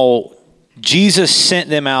how Jesus sent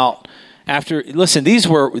them out after, listen, these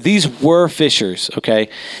were fishers, okay?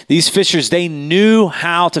 These fishers, they knew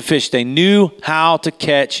how to fish. They knew how to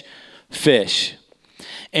catch fish.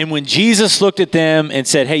 And when Jesus looked at them and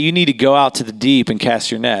said, hey, you need to go out to the deep and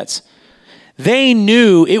cast your nets, they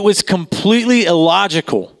knew it was completely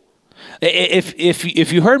illogical.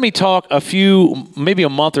 If you heard me talk maybe a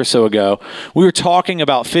month or so ago, we were talking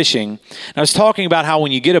about fishing. And I was talking about how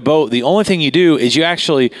when you get a boat, the only thing you do is you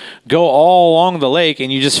actually go all along the lake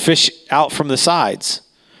and you just fish out from the sides.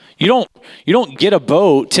 You don't get a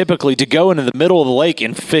boat typically to go into the middle of the lake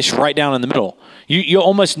and fish right down in the middle. You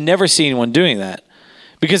almost never see anyone doing that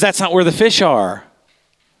because that's not where the fish are.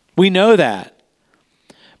 We know that.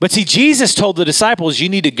 But see, Jesus told the disciples, you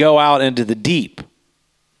need to go out into the deep.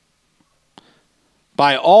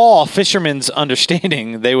 By all fishermen's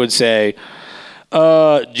understanding, they would say,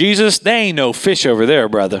 Jesus, there ain't no fish over there,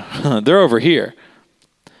 brother. They're over here.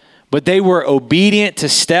 But they were obedient to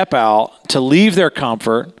step out, to leave their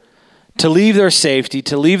comfort, to leave their safety,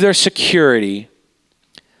 to leave their security,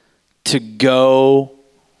 to go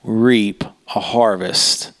reap a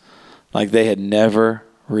harvest like they had never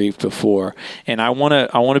reaped before. And I want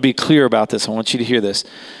to be clear about this. I want you to hear this.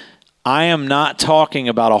 I am not talking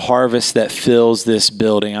about a harvest that fills this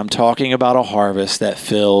building. I'm talking about a harvest that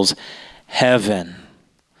fills heaven.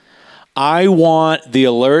 I want the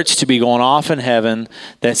alerts to be going off in heaven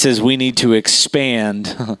that says we need to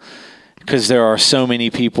expand because there are so many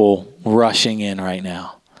people rushing in right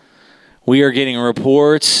now. We are getting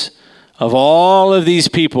reports of all of these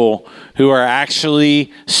people who are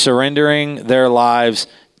actually surrendering their lives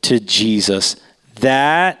to Jesus.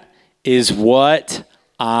 That is what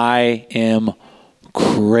I am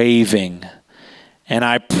craving. And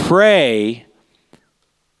I pray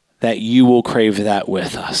that you will crave that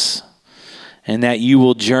with us and that you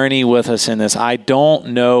will journey with us in this. I don't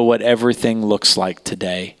know what everything looks like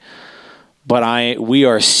today, but we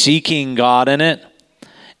are seeking God in it.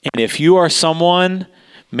 And if you are someone,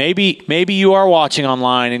 maybe you are watching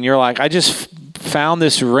online and you're like, I just found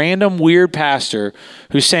this random weird pastor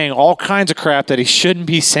who's saying all kinds of crap that he shouldn't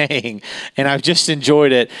be saying, and I've just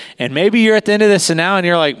enjoyed it. And maybe you're at the end of this and now and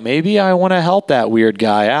you're like, maybe I want to help that weird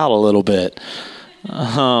guy out a little bit.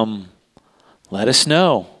 Let us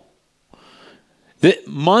know.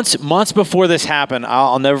 Months before this happened,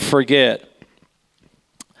 I'll never forget,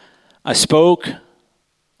 I spoke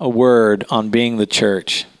a word on being the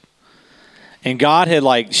church. And God had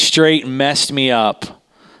straight messed me up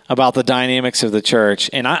about the dynamics of the church.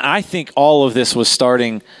 And I think all of this was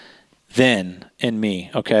starting then in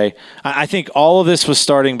me, okay? I think all of this was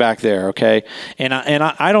starting back there, okay? And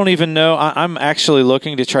I don't even know. I'm actually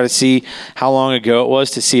looking to try to see how long ago it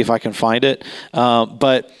was to see if I can find it.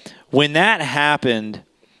 But when that happened,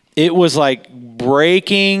 it was like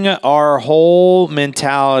breaking our whole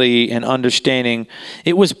mentality and understanding.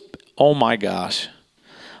 It was, oh my gosh,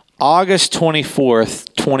 August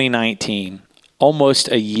 24th, 2019. Almost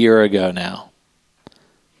a year ago now.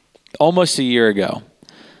 Almost a year ago.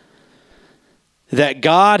 That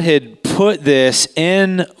God had put this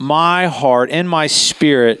in my heart, in my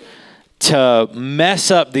spirit, to mess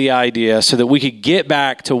up the idea so that we could get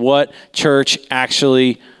back to what church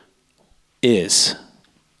actually is.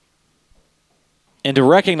 And to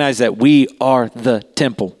recognize that we are the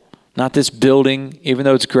temple. Not this building, even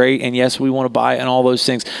though it's great, and yes, we want to buy it and all those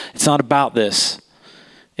things. It's not about this.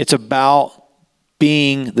 It's about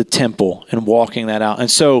being the temple and walking that out.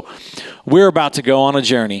 And so we're about to go on a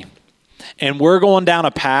journey, and we're going down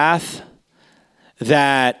a path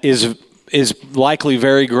that is likely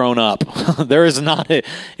very grown up. It's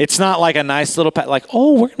not like a nice little path, like,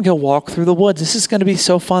 oh, we're going to go walk through the woods. This is going to be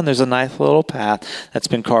so fun. There's a nice little path that's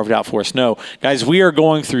been carved out for us. No, guys, we are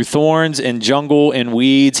going through thorns and jungle and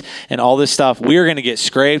weeds and all this stuff. We are going to get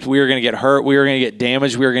scraped. We are going to get hurt. We are going to get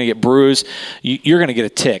damaged. We are going to get bruised. You're going to get a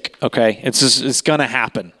tick, okay? It's going to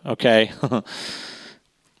happen, okay?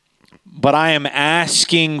 But I am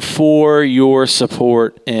asking for your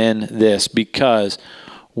support in this because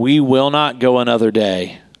we will not go another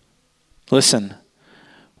day. Listen,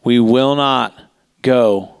 we will not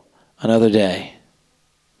go another day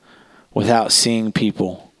without seeing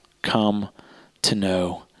people come to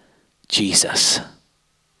know Jesus.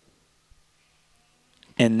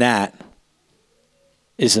 And that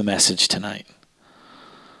is the message tonight.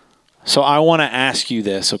 So I want to ask you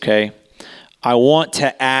this, okay? I want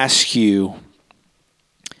to ask you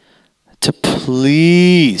to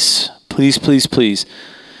please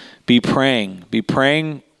be praying. Be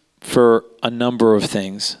praying for a number of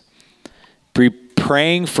things. Be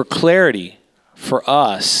praying for clarity for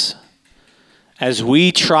us as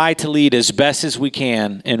we try to lead as best as we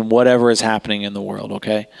can in whatever is happening in the world,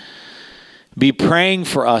 okay? Be praying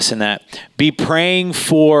for us in that. Be praying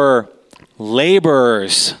for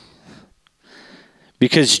laborers.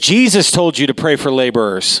 Because Jesus told you to pray for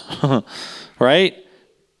laborers, right?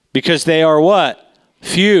 Because they are what?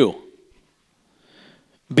 Few.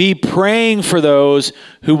 Be praying for those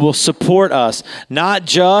who will support us, not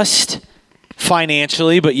just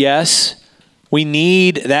financially, but yes, we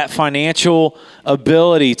need that financial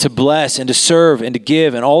ability to bless and to serve and to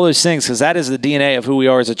give and all those things, because that is the DNA of who we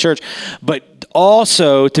are as a church. But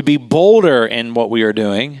also to be bolder in what we are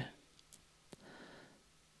doing.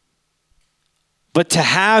 But to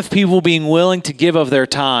have people being willing to give of their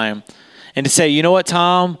time and to say, you know what,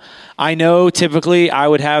 Tom, I know typically I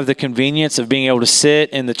would have the convenience of being able to sit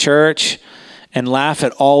in the church and laugh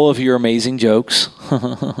at all of your amazing jokes.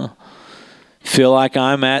 Feel like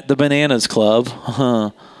I'm at the Bananas Club.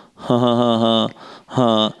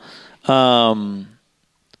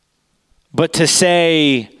 But to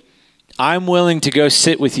say, I'm willing to go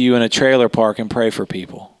sit with you in a trailer park and pray for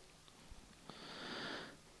people.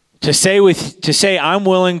 To say I'm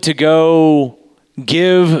willing to go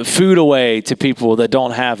give food away to people that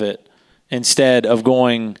don't have it instead of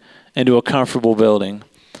going into a comfortable building.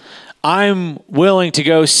 I'm willing to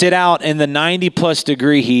go sit out in the 90+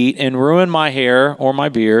 degree heat and ruin my hair or my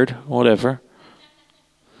beard, whatever,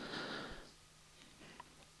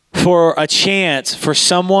 for a chance for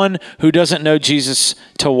someone who doesn't know Jesus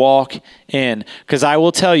to walk in. Because I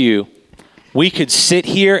will tell you, we could sit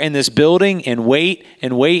here in this building and wait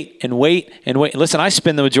and wait and wait and wait. Listen, I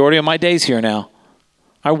spend the majority of my days here now.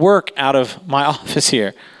 I work out of my office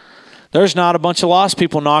here. There's not a bunch of lost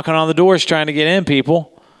people knocking on the doors trying to get in,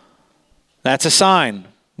 people. That's a sign.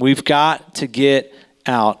 We've got to get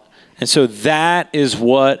out. And so that is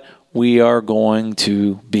what we are going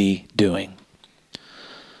to be doing.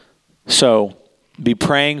 So be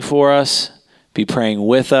praying for us. Be praying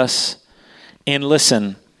with us. And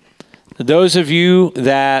listen, those of you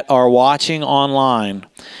that are watching online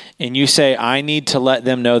and you say, I need to let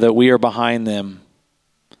them know that we are behind them,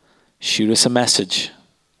 shoot us a message.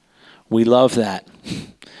 We love that.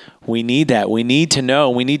 We need that. We need to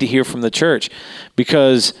know. We need to hear from the church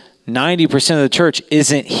because 90% of the church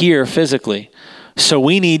isn't here physically. So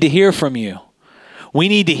we need to hear from you. We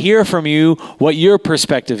need to hear from you what your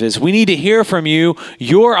perspective is. We need to hear from you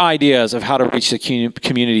your ideas of how to reach the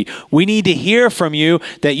community. We need to hear from you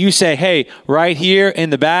that you say, hey, right here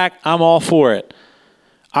in the back, I'm all for it.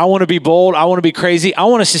 I want to be bold. I want to be crazy. I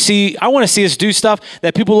want to see us do stuff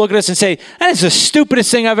that people look at us and say, that is the stupidest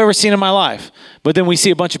thing I've ever seen in my life. But then we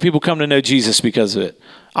see a bunch of people come to know Jesus because of it.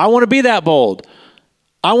 I want to be that bold.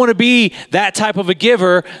 I want to be that type of a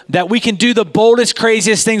giver that we can do the boldest,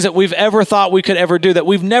 craziest things that we've ever thought we could ever do, that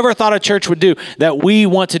we've never thought a church would do, that we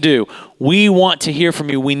want to do. We want to hear from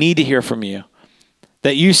you. We need to hear from you.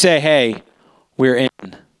 That you say, hey, we're in.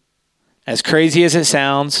 As crazy as it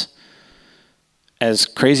sounds, as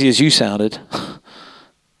crazy as you sounded,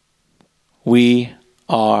 we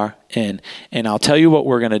are in. And I'll tell you what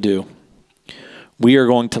we're going to do. We are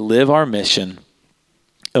going to live our mission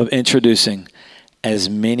of introducing as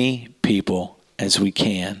many people as we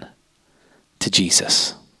can to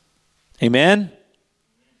Jesus. Amen?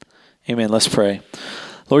 Amen. Let's pray.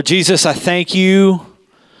 Lord Jesus, I thank you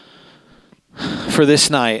for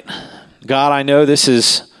this night. God, I know this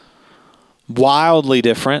is wildly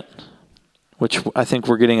different, which I think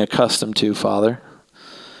we're getting accustomed to, Father.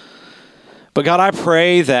 But God, I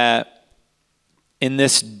pray that in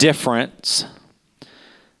this difference,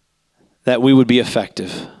 that we would be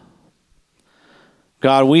effective.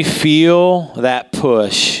 God, we feel that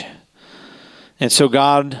push. And so,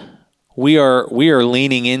 God, we are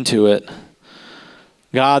leaning into it.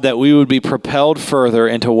 God, that we would be propelled further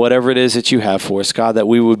into whatever it is that you have for us. God, that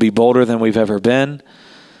we would be bolder than we've ever been.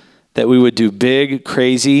 That we would do big,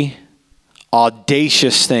 crazy,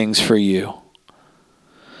 audacious things for you.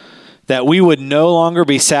 That we would no longer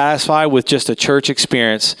be satisfied with just a church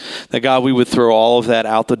experience. That, God, we would throw all of that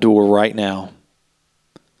out the door right now.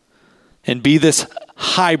 And be this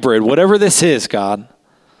hybrid, whatever this is, God,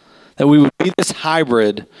 that we would be this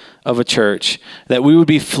hybrid of a church, that we would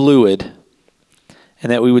be fluid,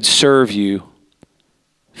 and that we would serve you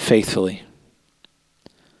faithfully.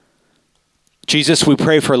 Jesus, we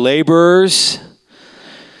pray for laborers,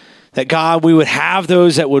 that, God, we would have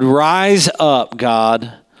those that would rise up,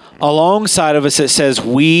 God, alongside of us that says,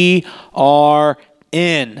 we are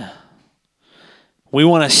in. We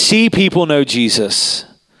want to see people know Jesus.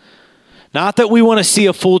 Not that we want to see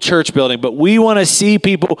a full church building, but we want to see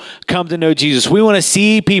people come to know Jesus. We want to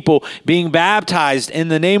see people being baptized in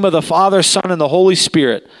the name of the Father, Son, and the Holy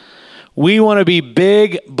Spirit. We want to be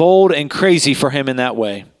big, bold, and crazy for him in that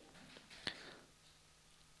way.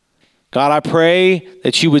 God, I pray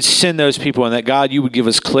that you would send those people and that, God, you would give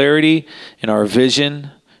us clarity in our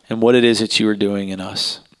vision and what it is that you are doing in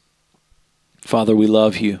us. Father, we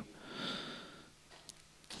love you.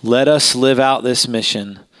 Let us live out this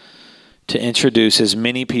mission to introduce as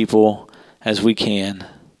many people as we can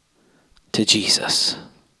to Jesus.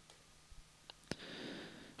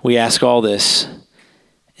 We ask all this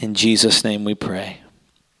in Jesus' name we pray.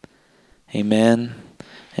 Amen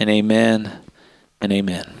and amen and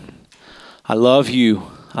amen. I love you.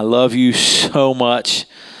 I love you so much.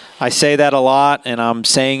 I say that a lot and I'm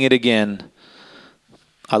saying it again.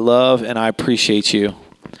 I love and I appreciate you.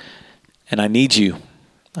 And I need you.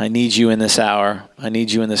 I need you in this hour. I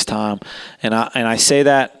need you in this time. And I say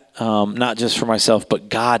that not just for myself, but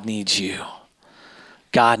God needs you.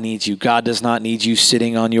 God needs you. God does not need you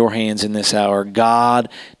sitting on your hands in this hour. God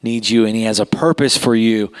needs you, and he has a purpose for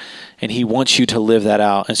you, and he wants you to live that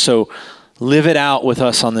out. And so live it out with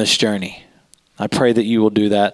us on this journey. I pray that you will do that.